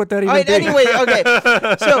like. the fuck would that even All right, be? anyway,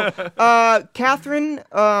 okay. So, Catherine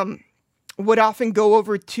would often go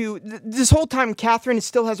over to... This whole time, Catherine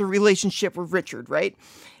still has a relationship with Richard, right?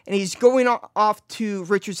 And he's going off to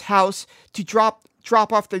Richard's house to drop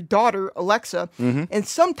off their daughter, Alexa. Mm-hmm. And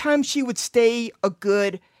sometimes she would stay a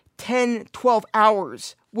good 10, 12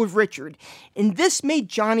 hours with Richard. And this made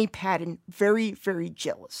Johnny Patton very, very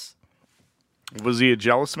jealous. Was he a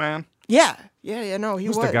jealous man? Yeah, no, he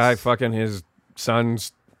was. The guy fucking his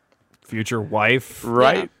son's future wife.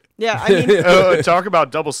 Right? Yeah, I mean... Talk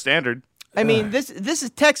about double standard. I mean, this is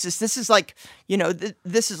Texas. This is like,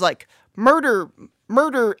 this is like murder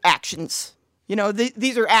actions.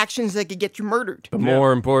 These are actions that could get you murdered. But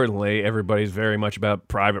more importantly, everybody's very much about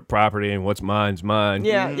private property and what's mine's mine.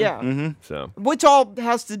 Yeah, yeah. Mm-hmm. So Which all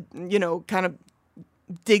has to, kind of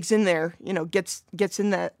digs in there, gets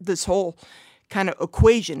in this whole kind of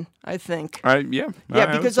equation, I think. Yeah.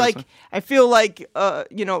 Yeah, because like I feel like a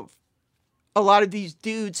lot of these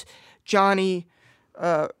dudes, Johnny,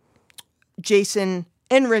 Jason,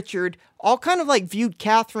 and Richard, all kind of like viewed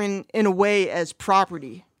Catherine in a way as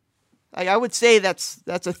property. Like, I would say that's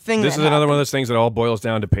a thing. this is another one of those things that all boils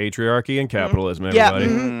down to patriarchy and capitalism.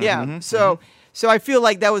 Everybody. Yeah. So I feel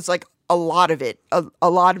like that was like a lot of it. A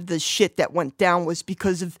lot of the shit that went down was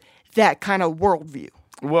because of that kind of worldview.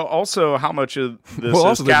 Well, also, how much of this Well, is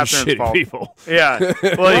also there's Catherine's shitty fault? people. Yeah.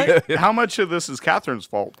 Like, how much of this is Catherine's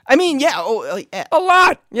fault? I mean, yeah, A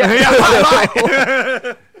lot. yeah,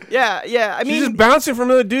 yeah. I She's mean, just bouncing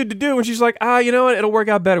from another dude to dude, and she's like, you know what? It'll work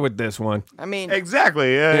out better with this one. I mean,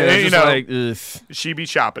 Exactly. Yeah, it's You just know, like, ugh. she be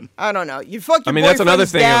shopping. I don't know. You fuck your I mean, that's another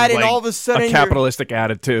boyfriend's thing dad, of and like all of a sudden a you're- capitalistic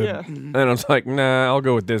attitude. Yeah. And I was like, nah, I'll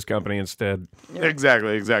go with this company instead.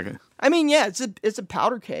 Exactly. I mean, yeah, it's a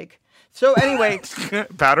powder cake. So anyway,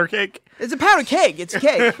 Powder cake? it's a powder cake. It's a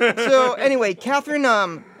cake. So anyway, Catherine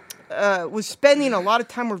was spending a lot of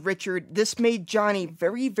time with Richard. This made Johnny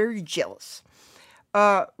very, very jealous.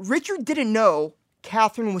 Richard didn't know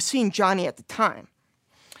Catherine was seeing Johnny at the time.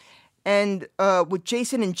 And with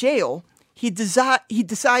Jason in jail, he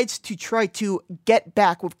decides to try to get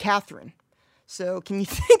back with Catherine. So can you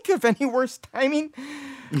think of any worse timing?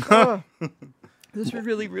 This was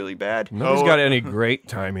really, really bad. Nobody's got any great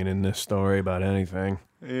timing in this story about anything.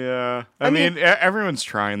 Yeah. I mean, everyone's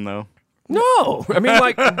trying, though. No, I mean,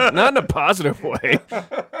 like, not in a positive way.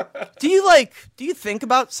 Do you think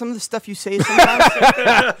about some of the stuff you say sometimes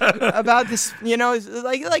about this? You know,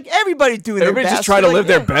 like everybody's doing Everybody's their best. just trying to live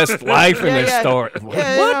their yeah. best life in this story.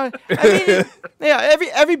 Yeah, What? I mean,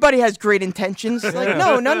 everybody has great intentions. Like,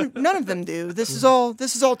 no, none of them do. This is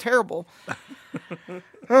all terrible.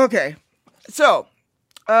 Okay, so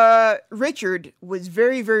Richard was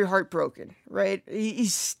very, very heartbroken. Right, he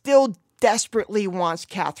still desperately wants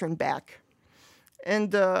Catherine back,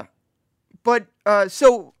 and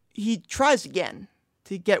so he tries again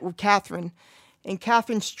to get with Catherine, and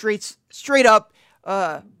Catherine straight up,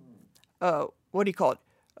 what do you call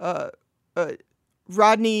it?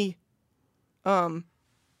 Rodney,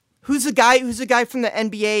 who's the guy from the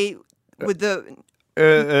NBA with the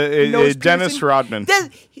nose Dennis piercing? Rodman.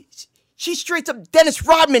 She straight up Dennis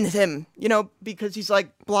Rodman him, you know, because he's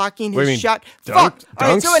like blocking What do you his mean, shot. dunk- Fuck.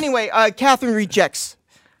 All right, so dunks? anyway, Catherine rejects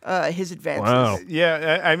his advances. Wow.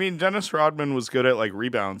 Yeah, I mean, Dennis Rodman was good at like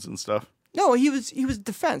rebounds and stuff. No, he was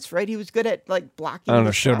defense, right? He was good at like blocking. I don't know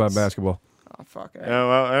the shit about shots. basketball. Oh fuck. All right. Yeah,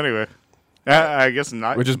 well, anyway, I guess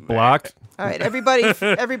not. Which is blocked. All right,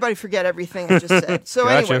 everybody forget everything I just said. So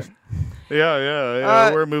Gotcha. anyway,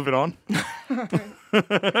 Yeah. We're moving on.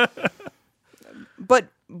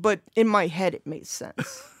 but in my head it made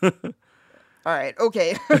sense. All right,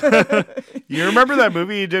 okay. You remember that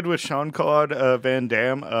movie you did with Jean-Claude Van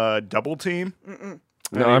Damme, Double Team?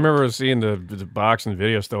 No, I remember seeing the box in the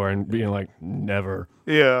video store and being like, never.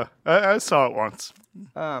 Yeah, I saw it once.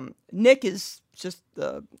 Nick is just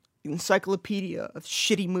the encyclopedia of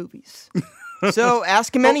shitty movies. So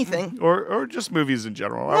ask him anything. Or just movies in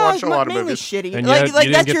general. I No, watch it's a lot of mainly movies. shitty. And like you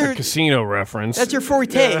didn't that's get your the casino reference. that's your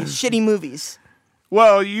forte. Shitty movies.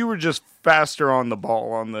 Well, you were just faster on the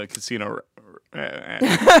ball on the casino.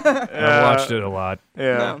 I watched it a lot.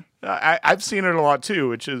 Yeah. No. I've seen it a lot too,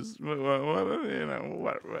 which is, you know,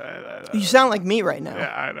 what. You sound like me right now.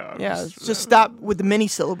 Yeah, I know. Yeah, just stop with the mini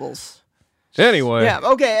syllables. Anyway. Yeah.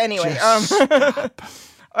 Okay. Anyway. All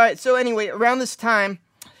right. So anyway, around this time,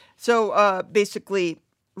 so basically,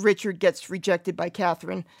 Richard gets rejected by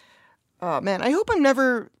Catherine. Man, I hope I'm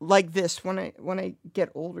never like this when I get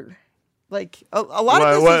older. Like a lot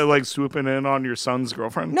of this. What, like swooping in on your son's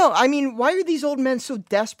girlfriend? No, I mean, why are these old men so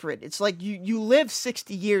desperate? It's like you live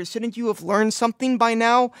 60 years. Shouldn't you have learned something by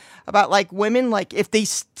now about like women? Like if they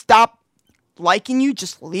stop liking you,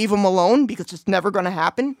 just leave them alone because it's never going to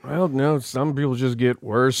happen. Well, no, some people just get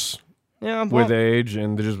worse Yeah, with age,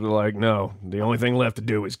 and they just be like, no, the only thing left to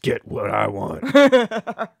do is get what I want.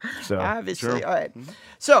 So, obviously. All right.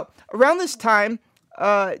 So around this time,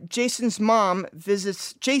 Jason's mom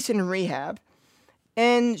visits Jason in rehab,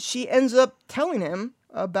 and she ends up telling him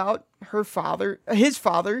about his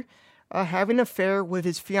father, having an affair with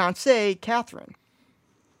his fiancée, Catherine.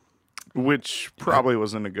 Which probably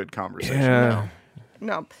wasn't a good conversation. yeah.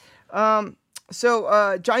 No.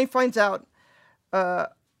 So Johnny finds out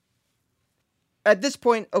at this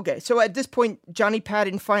point, Johnny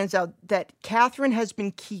Patton finds out that Catherine has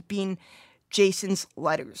been keeping Jason's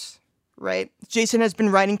letters, right? Jason has been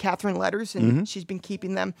writing Catherine letters, and she's been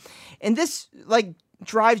keeping them. And this, like,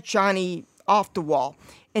 drives Johnny off the wall.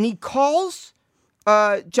 And he calls...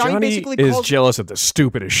 Johnny basically is calls... jealous of the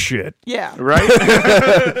stupidest shit. Yeah. Right?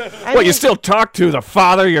 What, you still talk to the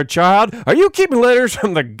father of your child? Are you keeping letters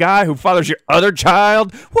from the guy who fathers your other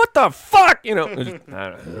child? What the fuck? You know.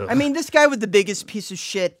 I mean, this guy was the biggest piece of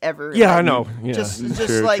shit ever. Yeah, Like, I know. Yeah. Just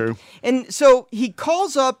True, like, true. and so he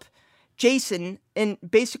calls up Jason and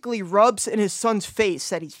basically rubs in his son's face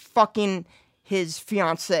that he's fucking his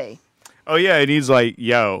fiance. Oh, yeah, and he's like,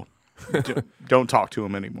 yo, don't talk to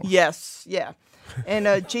him anymore. Yes, yeah.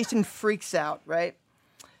 And Jason freaks out, right?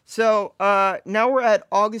 So now we're at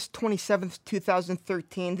August 27th,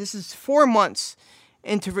 2013. This is 4 months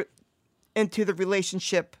into the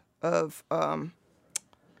relationship of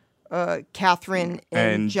Catherine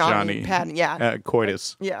and Johnny Patton. Yeah.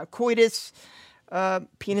 Coitus. Yeah, coitus,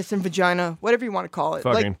 penis and vagina, whatever you want to call it.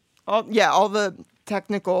 Fucking. Like, all the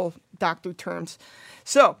technical doctor terms.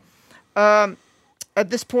 So, at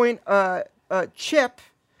this point, Chip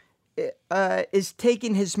is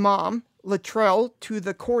taking his mom, Latrell, to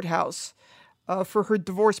the courthouse for her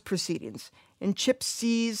divorce proceedings. And Chip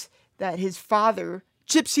sees his father,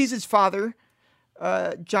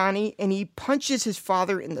 Johnny, and he punches his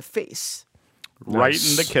father in the face. Right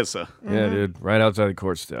in the kisser. Yeah, dude. Right outside the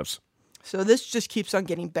court steps. So this just keeps on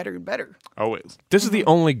getting better and better. Always. This is the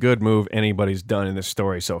only good move anybody's done in this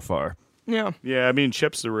story so far. Yeah. Yeah, I mean,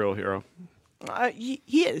 Chip's the real hero. He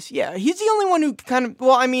is, yeah. He's the only one who kind of,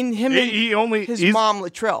 well, I mean, him and his mom,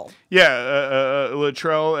 Latrell. Yeah,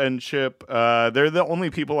 Latrell and Chip, they're the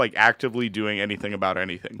only people, like, actively doing anything about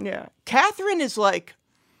anything. Yeah. Catherine is like...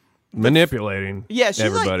 Manipulating she's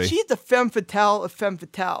everybody. Like, she's the femme fatale of femme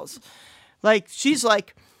fatales. Like, she's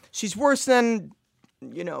worse than,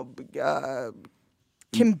 Kim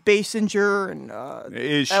Basinger and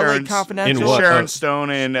LA Confidential. In what? Sharon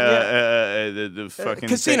Stone and the fucking...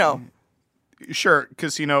 Casino. thing. Sure,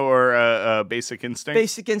 Casino or Basic Instinct.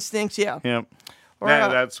 Basic Instincts, yeah. Yep. Or,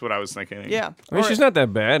 That's what I was thinking. Yeah. I mean, she's not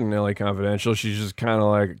that bad in LA Confidential. She's just kind of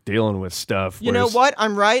like dealing with stuff. You know what?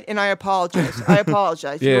 I'm right, and I apologize. I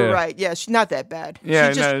apologize. Yeah. You're right. Yeah, she's not that bad. Yeah,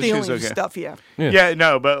 she's just no, dealing she's with okay. stuff, yeah. Yeah,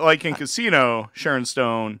 no, but like in Casino, Sharon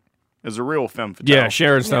Stone is a real femme fatale. Yeah,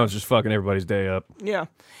 Sharon Stone's just fucking everybody's day up. Yeah.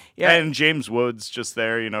 Yeah. And James Woods just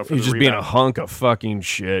there, for He's the just being a rebound. hunk of fucking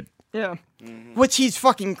shit. Yeah. Which he's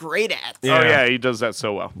fucking great at. Oh yeah, he does that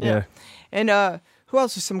so well. Yeah. And who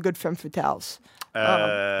else is some good femme fatales?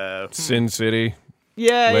 Sin City.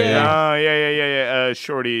 Yeah, Lady. yeah. Yeah.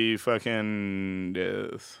 Shorty fucking.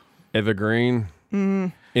 Eva Green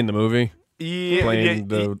in the movie. Yeah,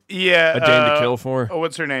 Playing yeah, A Dame to Kill For. Oh,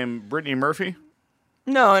 what's her name? Brittany Murphy.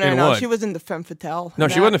 No. In what? She wasn't the femme fatale. No,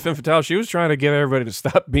 she wasn't a femme fatale. She was trying to get everybody to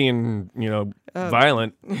stop being,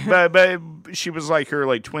 violent. but she was like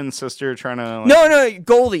her twin sister trying to. No,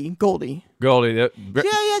 Goldie. Goldie. Yeah,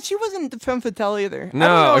 she wasn't the femme fatale either. I No,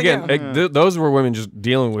 don't know, again, yeah. those were women just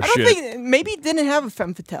dealing with I don't shit. think, maybe it didn't have a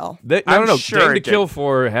femme fatale. I'm Dame sure to it Kill did.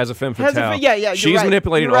 For has a femme fatale. Yeah, you're She's right.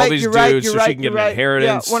 manipulating You're all right, these you're right, dudes you're so right, she can get you're an right.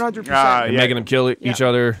 inheritance Yeah, 100%. and making them kill each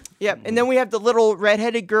other. Yeah, and then we have the little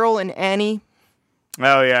redheaded girl and Annie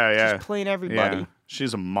Oh yeah. playing everybody. Yeah,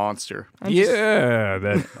 she's a monster. Yeah,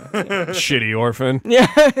 that shitty orphan.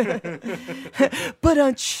 But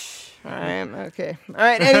all right, okay. All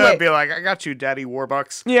right, anyway. Be like, I got you, Daddy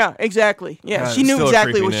Warbucks. Yeah, exactly. Yeah, God, she knew still a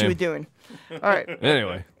exactly creepy what she name. was doing. All right.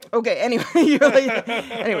 Anyway. Okay, anyway.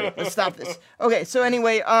 Anyway, let's stop this. Okay, so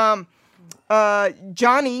anyway,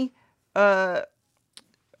 Johnny, at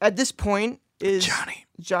this point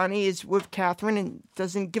Johnny is with Catherine and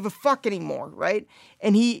doesn't give a fuck anymore, right?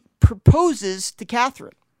 And he proposes to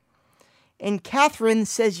Catherine. And Catherine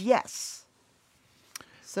says yes.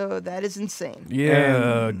 So that is insane.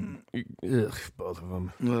 Yeah. Ugh, both of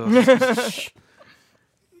them.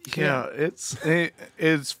 Yeah, it's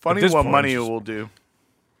funny this what point, money it's just- will do.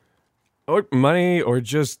 Or money or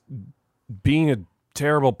just being a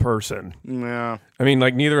terrible person. Yeah. I mean,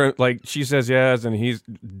 neither, she says yes and he's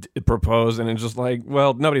proposed and it's just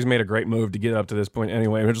nobody's made a great move to get up to this point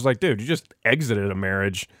anyway. And it's just dude, you just exited a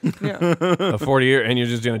marriage, Yeah. a 40-year, and you're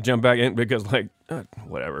just going to jump back in because,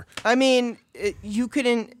 whatever. I mean, you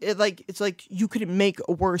couldn't, it's like you couldn't make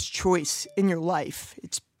a worse choice in your life.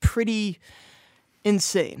 It's pretty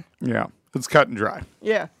insane. Yeah. It's cut and dry.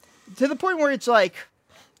 Yeah. To the point where it's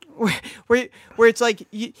where it's like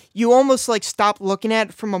you almost stop looking at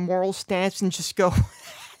it from a moral stance and just go,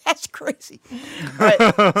 that's crazy. Right.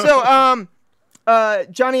 So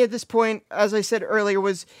Johnny at this point, as I said earlier,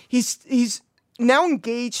 he's now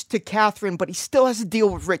engaged to Catherine, but he still has to deal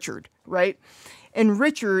with Richard, right? And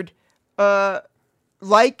Richard,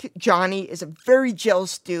 like Johnny, is a very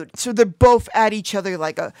jealous dude. So they're both at each other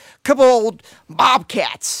like a couple old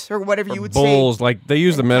bobcats or whatever you would Bulls, say. they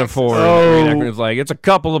use the metaphor. Oh. It's it's a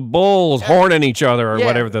couple of bulls horning each other or Yeah.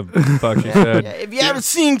 whatever the fuck she said. Yeah, if you ever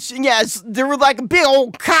seen, they were like a big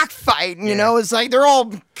old cockfight, you know? It's like they're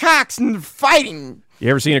all cocks and they're fighting. You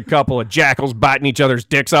ever seen a couple of jackals biting each other's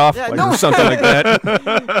dicks off? Yeah, Or something like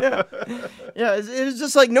that. Yeah, it was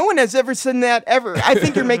just no one has ever seen that ever. I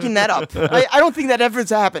think you're making that up. I don't think that ever's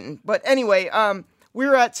happened. But anyway,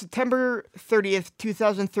 we're at September 30th,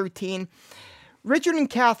 2013. Richard and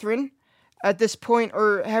Catherine, at this point,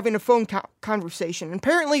 are having a phone conversation.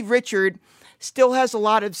 Apparently, Richard still has a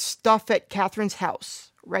lot of stuff at Catherine's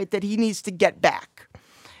house, right, that he needs to get back.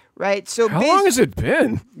 Right, so How long has it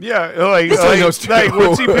been? Yeah, those two.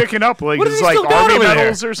 what's he picking up? What is His he still doing army over there?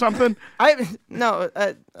 medals or something? I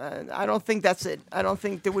don't think that's it. I don't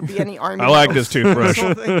think there would be any army. I like this medals.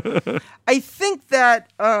 toothbrush. I think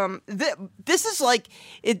that this is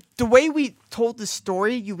the way we told the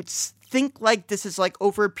story. You would think this is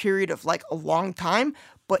over a period of a long time,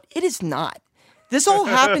 but it is not. This all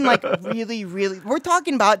happened really, really. We're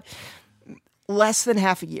talking about less than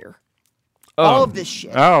half a year. All of this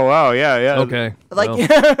shit. Oh wow, yeah. Okay.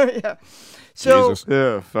 Yeah. So Jesus.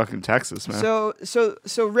 Yeah, fucking Texas, man.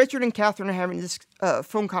 So Richard and Catherine are having this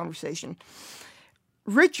phone conversation.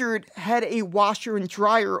 Richard had a washer and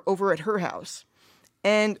dryer over at her house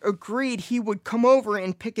and agreed he would come over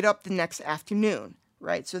and pick it up the next afternoon,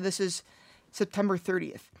 right? So this is September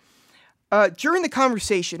 30th. During the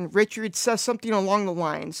conversation, Richard says something along the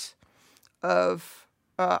lines of,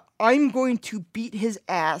 I'm going to beat his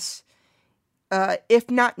ass, if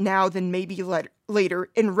not now, then maybe later,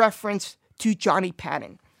 in reference to Johnny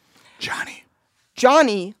Patton.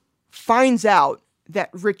 Johnny finds out that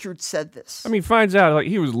Richard said this. I mean, finds out like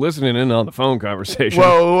he was listening in on the phone conversation.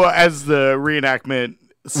 Well, as the reenactment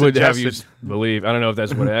would have you suggested. believe. I don't know if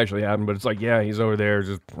that's what actually happened, but it's like, yeah, he's over there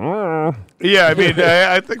just. Yeah, I mean,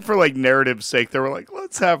 I think for like narrative's sake, they were like,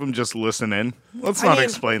 let's have him just listen in. Let's not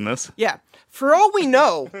explain this. Yeah. For all we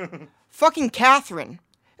know, fucking Catherine,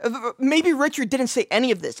 maybe Richard didn't say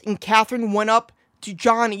any of this, and Catherine went up to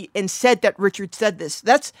Johnny and said that Richard said this.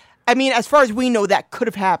 I mean, as far as we know, that could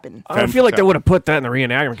have happened. I feel like they would have put that in the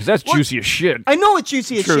reenactment because that's juicy as shit. I know it's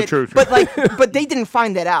juicy as shit, True. but but they didn't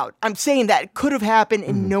find that out. I'm saying that it could have happened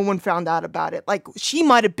and no one found out about it. Like, she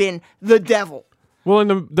might have been the devil. Well, in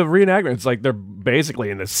the reenactment, it's like they're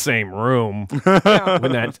basically in the same room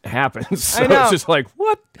when that happens. So I know. it's just like,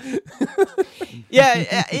 what?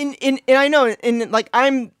 Yeah, and I know, and like I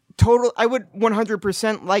would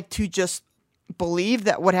 100% like to just believe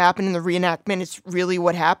that what happened in the reenactment is really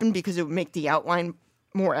what happened because it would make the outline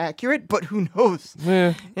more accurate, but who knows?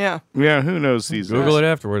 Yeah. Yeah. Yeah, who knows these days? Google it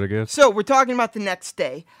afterward, I guess. So we're talking about the next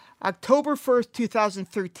day, October 1st,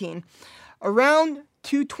 2013. Around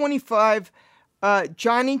 2:25,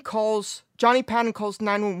 Johnny Patton calls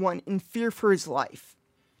 911 in fear for his life.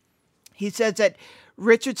 He says that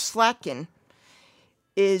Richard Slatkin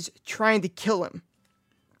is trying to kill him.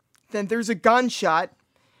 Then there's a gunshot,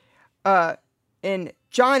 and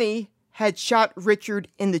Johnny had shot Richard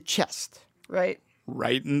in the chest, right?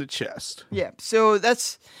 Right in the chest. Yeah. So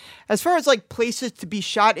that's, as far as like places to be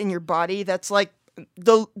shot in your body, that's like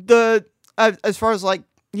the as far as like,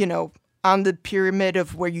 you know, on the pyramid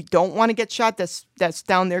of where you don't want to get shot, that's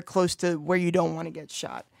down there close to where you don't want to get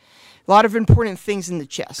shot. A lot of important things in the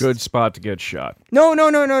chest. Good spot to get shot.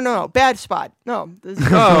 No. Bad spot. No. This is a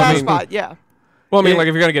bad spot. Yeah. Well, I mean, like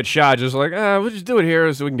if you're gonna get shot, just like we'll just do it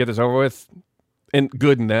here so we can get this over with, and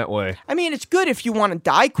good in that way. I mean, it's good if you want to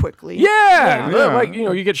die quickly. Yeah, like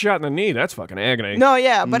you get shot in the knee. That's fucking agony. No,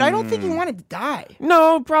 yeah, but I don't think you wanted to die.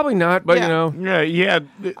 No, probably not. But Yeah. you know, Yeah, he had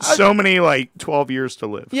so many, like, 12 years to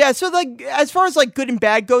live. Yeah, so like as far as like good and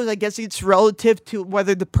bad goes, I guess it's relative to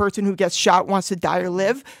whether the person who gets shot wants to die or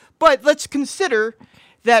live. But let's consider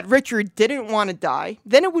that Richard didn't want to die.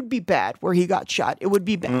 Then it would be bad where he got shot. It would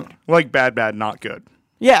be bad. Like, bad, not good.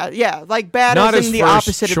 Yeah, like bad Not as his in the first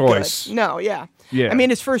opposite choice. of good. No, yeah. Yeah. I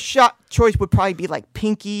mean, his first shot choice would probably be like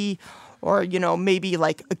pinky, or maybe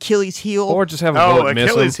like Achilles heel, or just have a Oh, bullet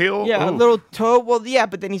miss Achilles him. heel? yeah, a Ooh. little toe. Well, yeah,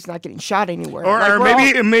 but then he's not getting shot anywhere. Or, Like, or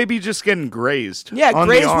we're all- maybe just getting grazed. Yeah, on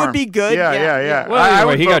the grazed would arm. be good. Yeah. Well, I anyway,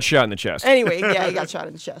 would he vote- got shot in the chest. Anyway, yeah, he got shot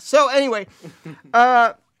in the chest. So anyway,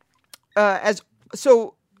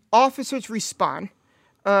 so officers respond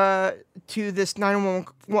to this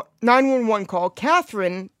 911 call.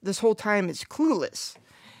 Catherine, this whole time, is clueless,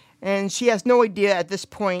 and she has no idea at this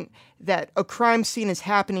point that a crime scene is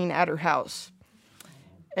happening at her house.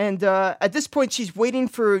 And at this point, she's waiting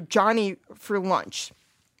for Johnny for lunch.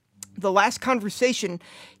 The last conversation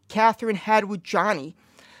Catherine had with Johnny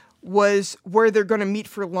was where they're going to meet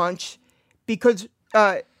for lunch because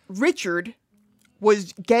Richard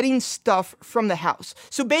was getting stuff from the house.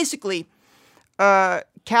 So basically,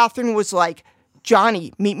 Catherine was like,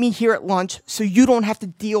 Johnny, meet me here at lunch so you don't have to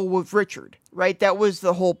deal with Richard, right? That was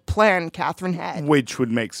the whole plan Catherine had. Which would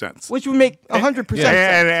make sense. Which would make 100% sense.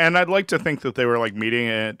 And I'd like to think that they were like meeting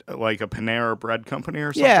at like a Panera bread company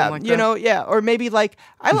or something like that. Or maybe like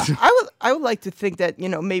I would like to think that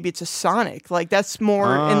maybe it's a Sonic, like that's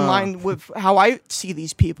more in line with how I see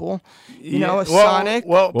these people. Sonic.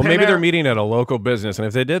 Well, Maybe they're Panera- meeting at a local business, and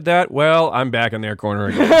if they did that, well, I'm back in their corner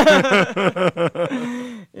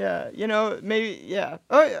again. Yeah, maybe yeah.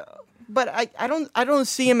 Oh yeah. But I don't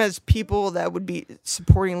see him as people that would be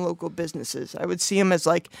supporting local businesses. I would see him as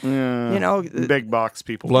like big box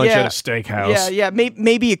people. Lunch Yeah. at a steakhouse. Yeah.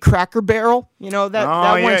 Maybe a Cracker Barrel. that one's yeah. probably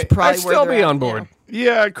I'd where still they're be at, on board.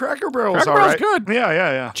 Yeah, Cracker Barrel's Cracker all Barrel's right. good.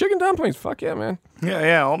 Yeah. Chicken dumplings, fuck yeah, man.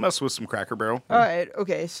 Yeah, I'll mess with some Cracker Barrel. All right.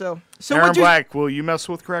 Okay. So Aaron would you? Black, will you mess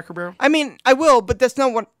with Cracker Barrel? I mean, I will, but that's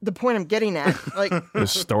not what the point I'm getting at. Like The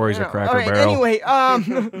stories of Cracker all right, Barrel. Anyway,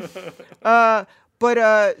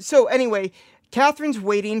 so anyway, Catherine's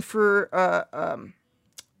waiting for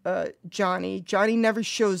Johnny. Johnny never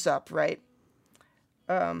shows up, right?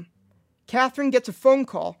 Catherine gets a phone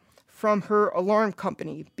call from her alarm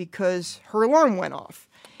company because her alarm went off.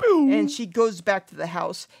 Boom. And she goes back to the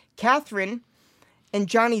house. Catherine and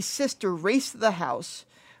Johnny's sister race to the house,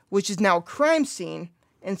 which is now a crime scene,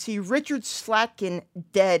 and see Richard Slatkin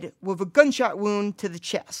dead with a gunshot wound to the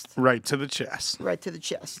chest. Right to the chest. Right to the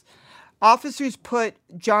chest. Officers put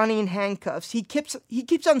Johnny in handcuffs. He keeps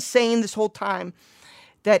on saying this whole time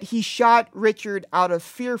that he shot Richard out of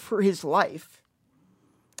fear for his life,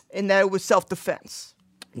 and that it was self-defense.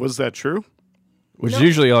 Was that true? Which is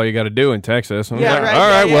usually all you got to do in Texas. Yeah, right. All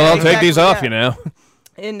right, well, I'll exactly, take these off you now.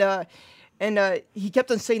 And he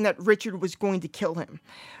kept on saying that Richard was going to kill him.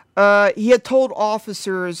 He had told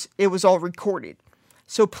officers it was all recorded.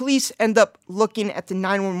 So police end up looking at the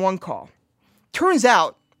 911 call. Turns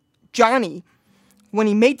out, Johnny, when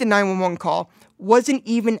he made the 911 call, wasn't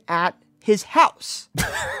even at his house.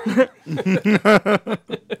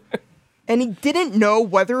 And he didn't know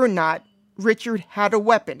whether or not Richard had a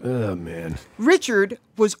weapon. Oh, man. Richard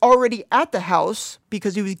was already at the house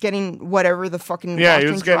because he was getting whatever the fucking Yeah, washer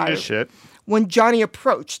he was and getting dryer his shit. when Johnny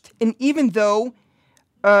approached. And even though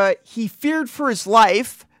he feared for his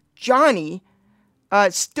life, Johnny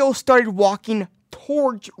still started walking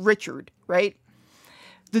towards Richard, right?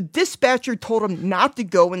 The dispatcher told him not to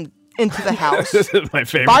go into the house. This is my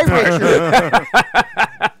favorite by part. Richard.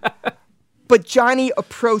 But Johnny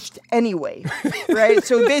approached anyway, right?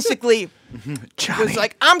 So basically, was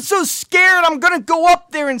like, I'm so scared, I'm going to go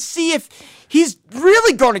up there and see if he's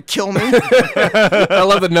really going to kill me. I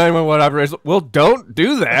love the 911 operator. Well, don't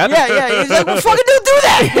do that. Yeah. He's like, well, fucking don't do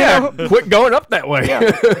that. You know? Quit going up that way.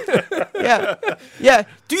 Yeah.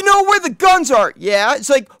 Do you know where the guns are? Yeah. It's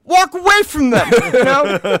like, walk away from them. You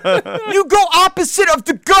know? You go opposite of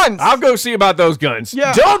the guns. I'll go see about those guns.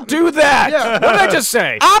 Yeah. Don't do that. Yeah. What did I just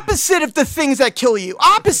say? Opposite of the things that kill you.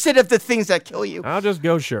 Opposite of the things that kill you. I'll just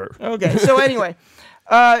go sure. Okay. So anyway,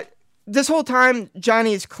 this whole time,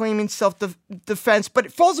 Johnny is claiming self-defense, but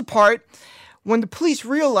it falls apart when the police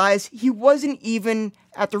realize he wasn't even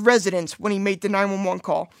at the residence when he made the 911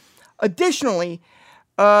 call. Additionally,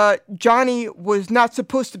 Johnny was not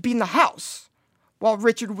supposed to be in the house while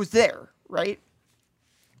Richard was there, right?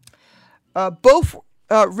 Both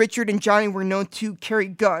Richard and Johnny were known to carry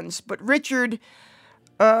guns, but Richard...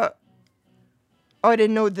 I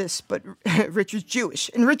didn't know this, but Richard's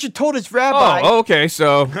Jewish. And Richard told his rabbi... Oh, okay,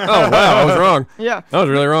 so... Oh, wow, I was wrong. Yeah. I was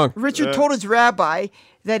really wrong. Richard told his rabbi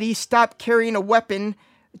that he stopped carrying a weapon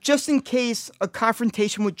just in case a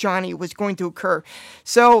confrontation with Johnny was going to occur.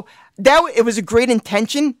 So it was a great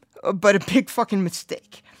intention, but a big fucking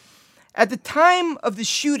mistake. At the time of the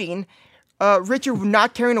shooting, Richard was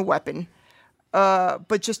not carrying a weapon,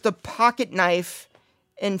 but just a pocket knife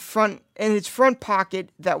in his front pocket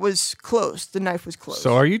that was closed. The knife was closed.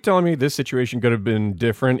 So are you telling me this situation could have been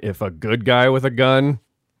different if a good guy with a gun,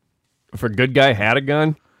 if a good guy had a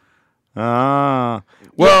gun?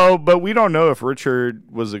 Well, but we don't know if Richard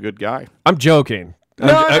was a good guy. I'm joking.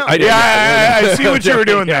 No. I see what you were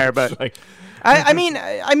doing there, but like, I mean,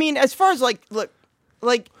 as far as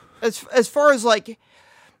as far as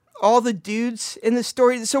all the dudes in the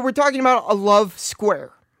story. So we're talking about a love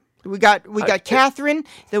square. We got Catherine,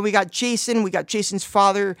 then we got Jason, we got Jason's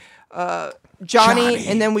father, Johnny,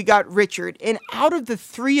 and then we got Richard. And out of the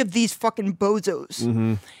three of these fucking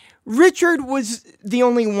bozos, Richard was the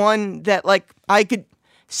only one that I could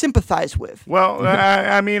sympathize with. Well,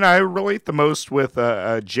 I mean, I relate the most with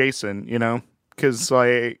Jason, because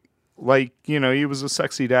he was a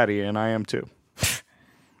sexy daddy, and I am too.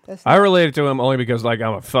 I related to him only because I'm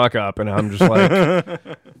a fuck up, and I'm just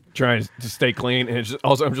trying to stay clean, and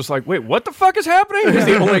also I'm just like, wait, what the fuck is happening? He's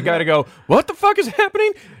the only guy to go, what the fuck is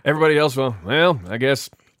happening? Everybody else, well, I guess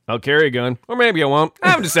I'll carry a gun, or maybe I won't. I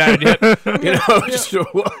haven't decided yet. Just,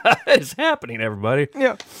 what is happening, everybody?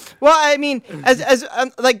 Yeah. Well, I mean,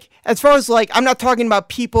 as far as I'm not talking about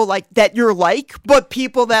people that you're but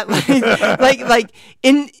people that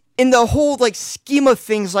in the whole scheme of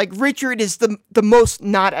things, Richard is the most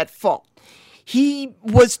not at fault. He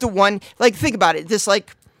was the one. Think about it. This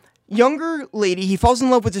younger lady, he falls in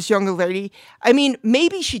love with this younger lady. I mean,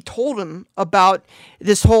 maybe she told him about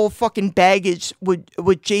this whole fucking baggage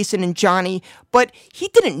with Jason and Johnny, but he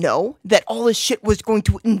didn't know that all this shit was going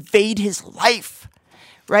to invade his life,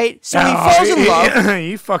 right? So he falls in love.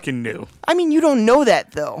 He fucking knew. I mean, you don't know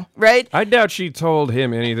that though, right? I doubt she told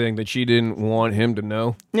him anything that she didn't want him to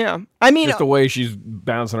know. Yeah. I mean, just the way she's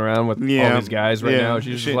bouncing around with all these guys right now.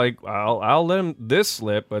 She's just like, I'll let him this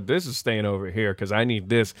slip, but this is staying over here because I need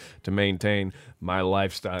this to maintain my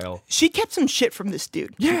lifestyle. She kept some shit from this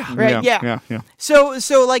dude. Yeah. Right? Yeah. So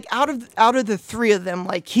out of the three of them,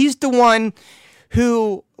 he's the one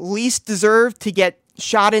who least deserved to get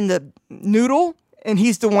shot in the noodle, and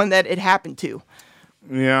he's the one that it happened to.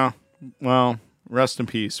 Yeah. Well, rest in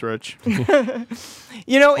peace, Rich.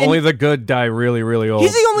 You know, and Only the good die really, really old.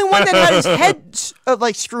 he's the only one that had his head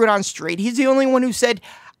like screwed on straight. He's the only one who said,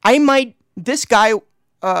 this guy,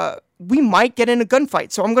 we might get in a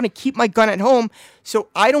gunfight, so I'm going to keep my gun at home so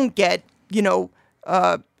I don't get,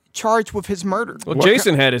 charged with his murder. Well,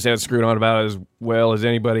 Jason had his head screwed on about as well as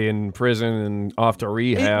anybody in prison and off to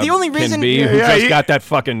rehab The only reason- can be who Yeah, just he- got that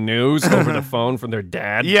fucking news over the phone from their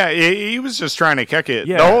dad. Yeah, he was just trying to kick it.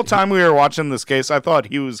 Yeah. The whole time we were watching this case, I thought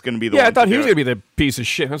he was going to be the one. I thought he to was do going to be the piece of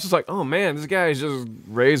shit. I was just like, oh, man, this guy is just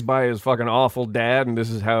raised by his fucking awful dad, and this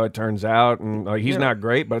is how it turns out. And he's not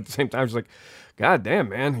great, but at the same time, it's like, God damn,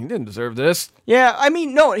 man, he didn't deserve this. Yeah, I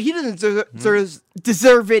mean, no, he doesn't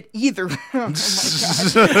deserve it either.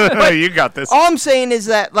 it. You got this. All I'm saying is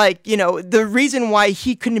that, like, the reason why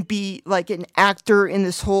he couldn't be, like, an actor in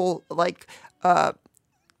this whole, like,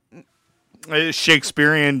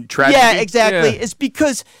 Shakespearean tragedy. yeah, exactly, Yeah. is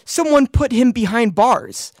because someone put him behind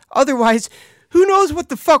bars. Otherwise, who knows what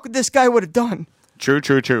the fuck this guy would have done. True.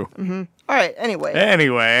 All right, anyway.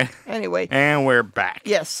 Anyway, and we're back.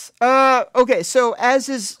 Yes. Okay, so as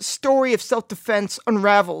his story of self-defense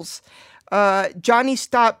unravels, Johnny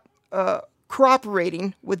stopped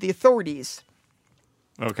cooperating with the authorities.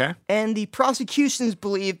 Okay. And the prosecutions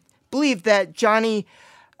believe that Johnny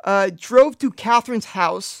drove to Catherine's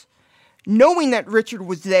house, knowing that Richard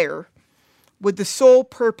was there, with the sole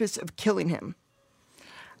purpose of killing him.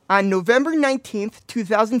 On November 19th,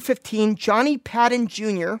 2015, Johnny Patton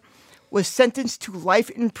Jr. was sentenced to life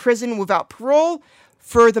in prison without parole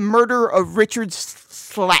for the murder of Richard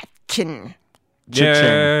Slatkin.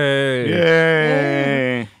 Yay.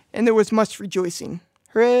 Yay. And there was much rejoicing.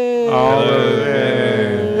 Hooray!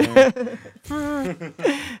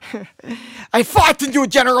 I fought into a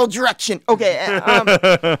general direction. Okay.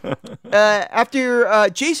 After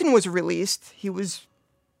Jason was released, he was.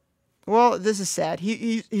 Well, this is sad.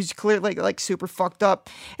 He's clearly like super fucked up,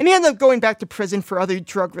 and he ended up going back to prison for other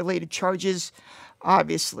drug-related charges.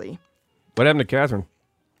 Obviously. What happened to Catherine?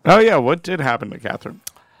 Oh yeah, what did happen to Catherine?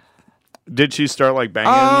 Did she start like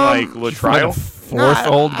banging like Latrial? Like a fourth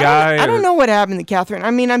old guy? I don't know what happened to Catherine.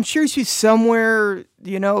 I mean, I'm sure she's somewhere,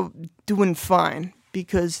 doing fine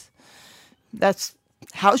because that's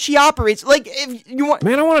how she operates. Like, if you want,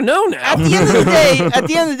 Man, I want to know now. at the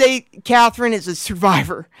end of the day, Catherine is a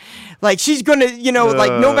survivor. Like, she's gonna,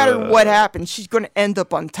 like, no matter what happens, she's gonna end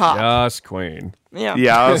up on top. Yes, queen. Yeah.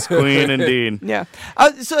 Yes, queen indeed. Yeah.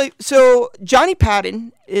 So Johnny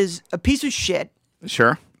Patton is a piece of shit,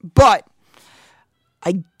 Sure. but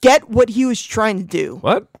I get what he was trying to do.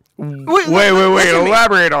 What? Wait. listen to me.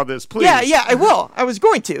 Elaborate on this, please. Yeah, I will. I was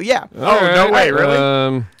going to, yeah. Oh, no way,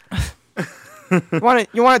 really?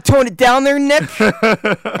 You want to tone it down there, Nick? All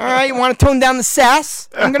right, you want to tone down the sass?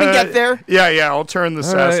 I'm going to get there. Yeah, I'll turn the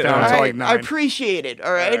sass right, down All to right, like 9. I appreciate it.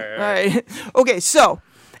 All right. Okay, so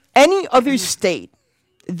any other state,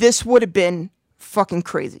 this would have been fucking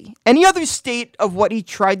crazy. Any other state of what he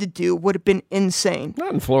tried to do would have been insane.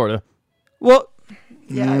 Not in Florida. Well,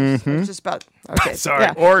 yeah, it's just about. Okay, Sorry.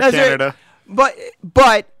 yeah, Or that's right. Canada.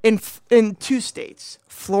 But in two states,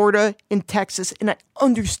 Florida and Texas, and I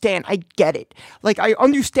understand, I get it. Like, I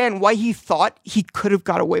understand why he thought he could have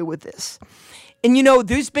got away with this. And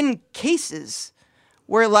there's been cases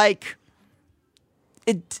where, like,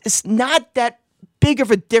 it's not that big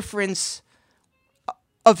of a difference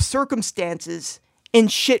of circumstances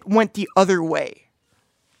and shit went the other way.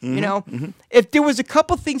 If there was a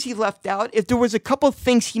couple things he left out, if there was a couple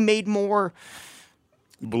things he made more.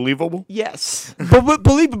 Believable? Yes.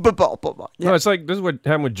 Believable. Yeah. No, it's like, this is what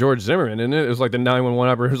happened with George Zimmerman, and it was like the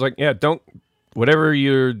 911 operator was like, yeah, don't, whatever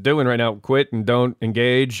you're doing right now, quit and don't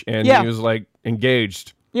engage. And Yeah. he was like,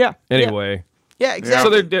 engaged. Yeah. Anyway. Yeah,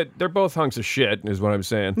 exactly. So they're both hunks of shit, is what I'm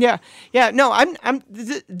saying. Yeah. No,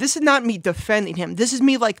 this is not me defending him. This is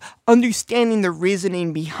me, like, understanding the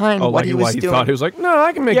reasoning behind what like he was why he doing. thought he was like, no,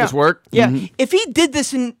 I can make this work. Yeah. If he did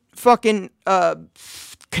this in fucking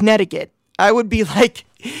Connecticut, I would be like,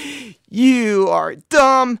 you are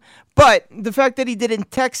dumb. But the fact that he did it in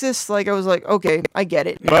Texas, like, I was like, okay, I get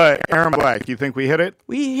it. But Aaron Black, you think we hit it?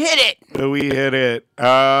 We hit it. We hit it.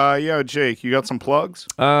 Yo, Jake, you got some plugs?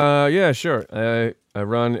 Yeah, sure. I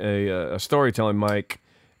run a storytelling mic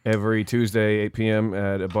every Tuesday, 8 p.m.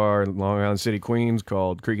 at a bar in Long Island City, Queens,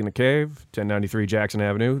 called Creek in the Cave, 1093 Jackson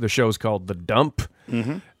Avenue. The show's called The Dump.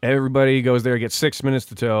 Mm-hmm. Everybody goes there, gets 6 minutes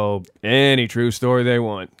to tell any true story they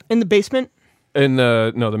want. In the basement? In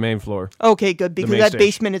the main floor. Okay, good, because main that stage.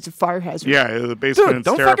 basement is a fire hazard. Yeah, the basement Dude, is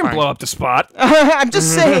don't terrifying. fucking blow up the spot. I'm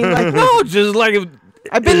just saying, like, No, just like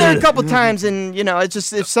I've been there a couple times, and it's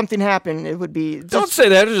just if something happened, it would be. Don't say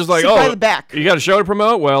that. It's just like, by the back. You got a show to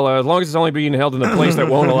promote? Well, as long as it's only being held in a place that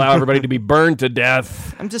won't allow everybody to be burned to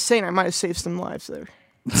death. I'm just saying, I might have saved some lives there.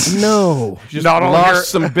 No, just Not all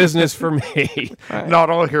lost some business for me.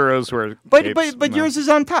 Not all heroes wear But capes, but no. yours is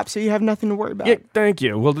on top, so you have nothing to worry about. Yeah, thank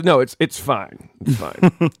you. Well, no, it's fine. It's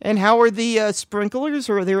fine. And how are the sprinklers?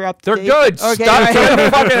 Or are they up? They're good. Okay. Stop trying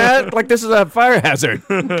to fucking act like this is a fire hazard.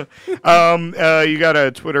 You got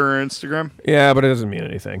a Twitter or Instagram? Yeah, but it doesn't mean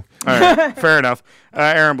anything. All right, fair enough.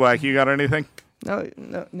 Aaron Black, you got anything?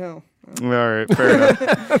 No. All right, fair enough.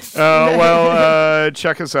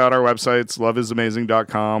 Check us out. Our website's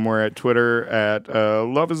loveisamazing.com. We're at Twitter at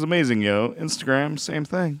loveisamazingyo. Instagram, same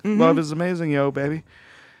thing. Love is amazing, yo, baby.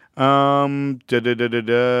 I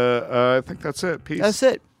think that's it. Peace. That's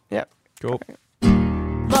it. Yep. Cool.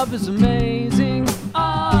 Love is amazing,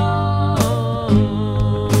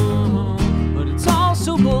 but it's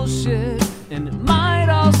also bullshit, and it might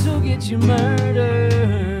also get you murdered.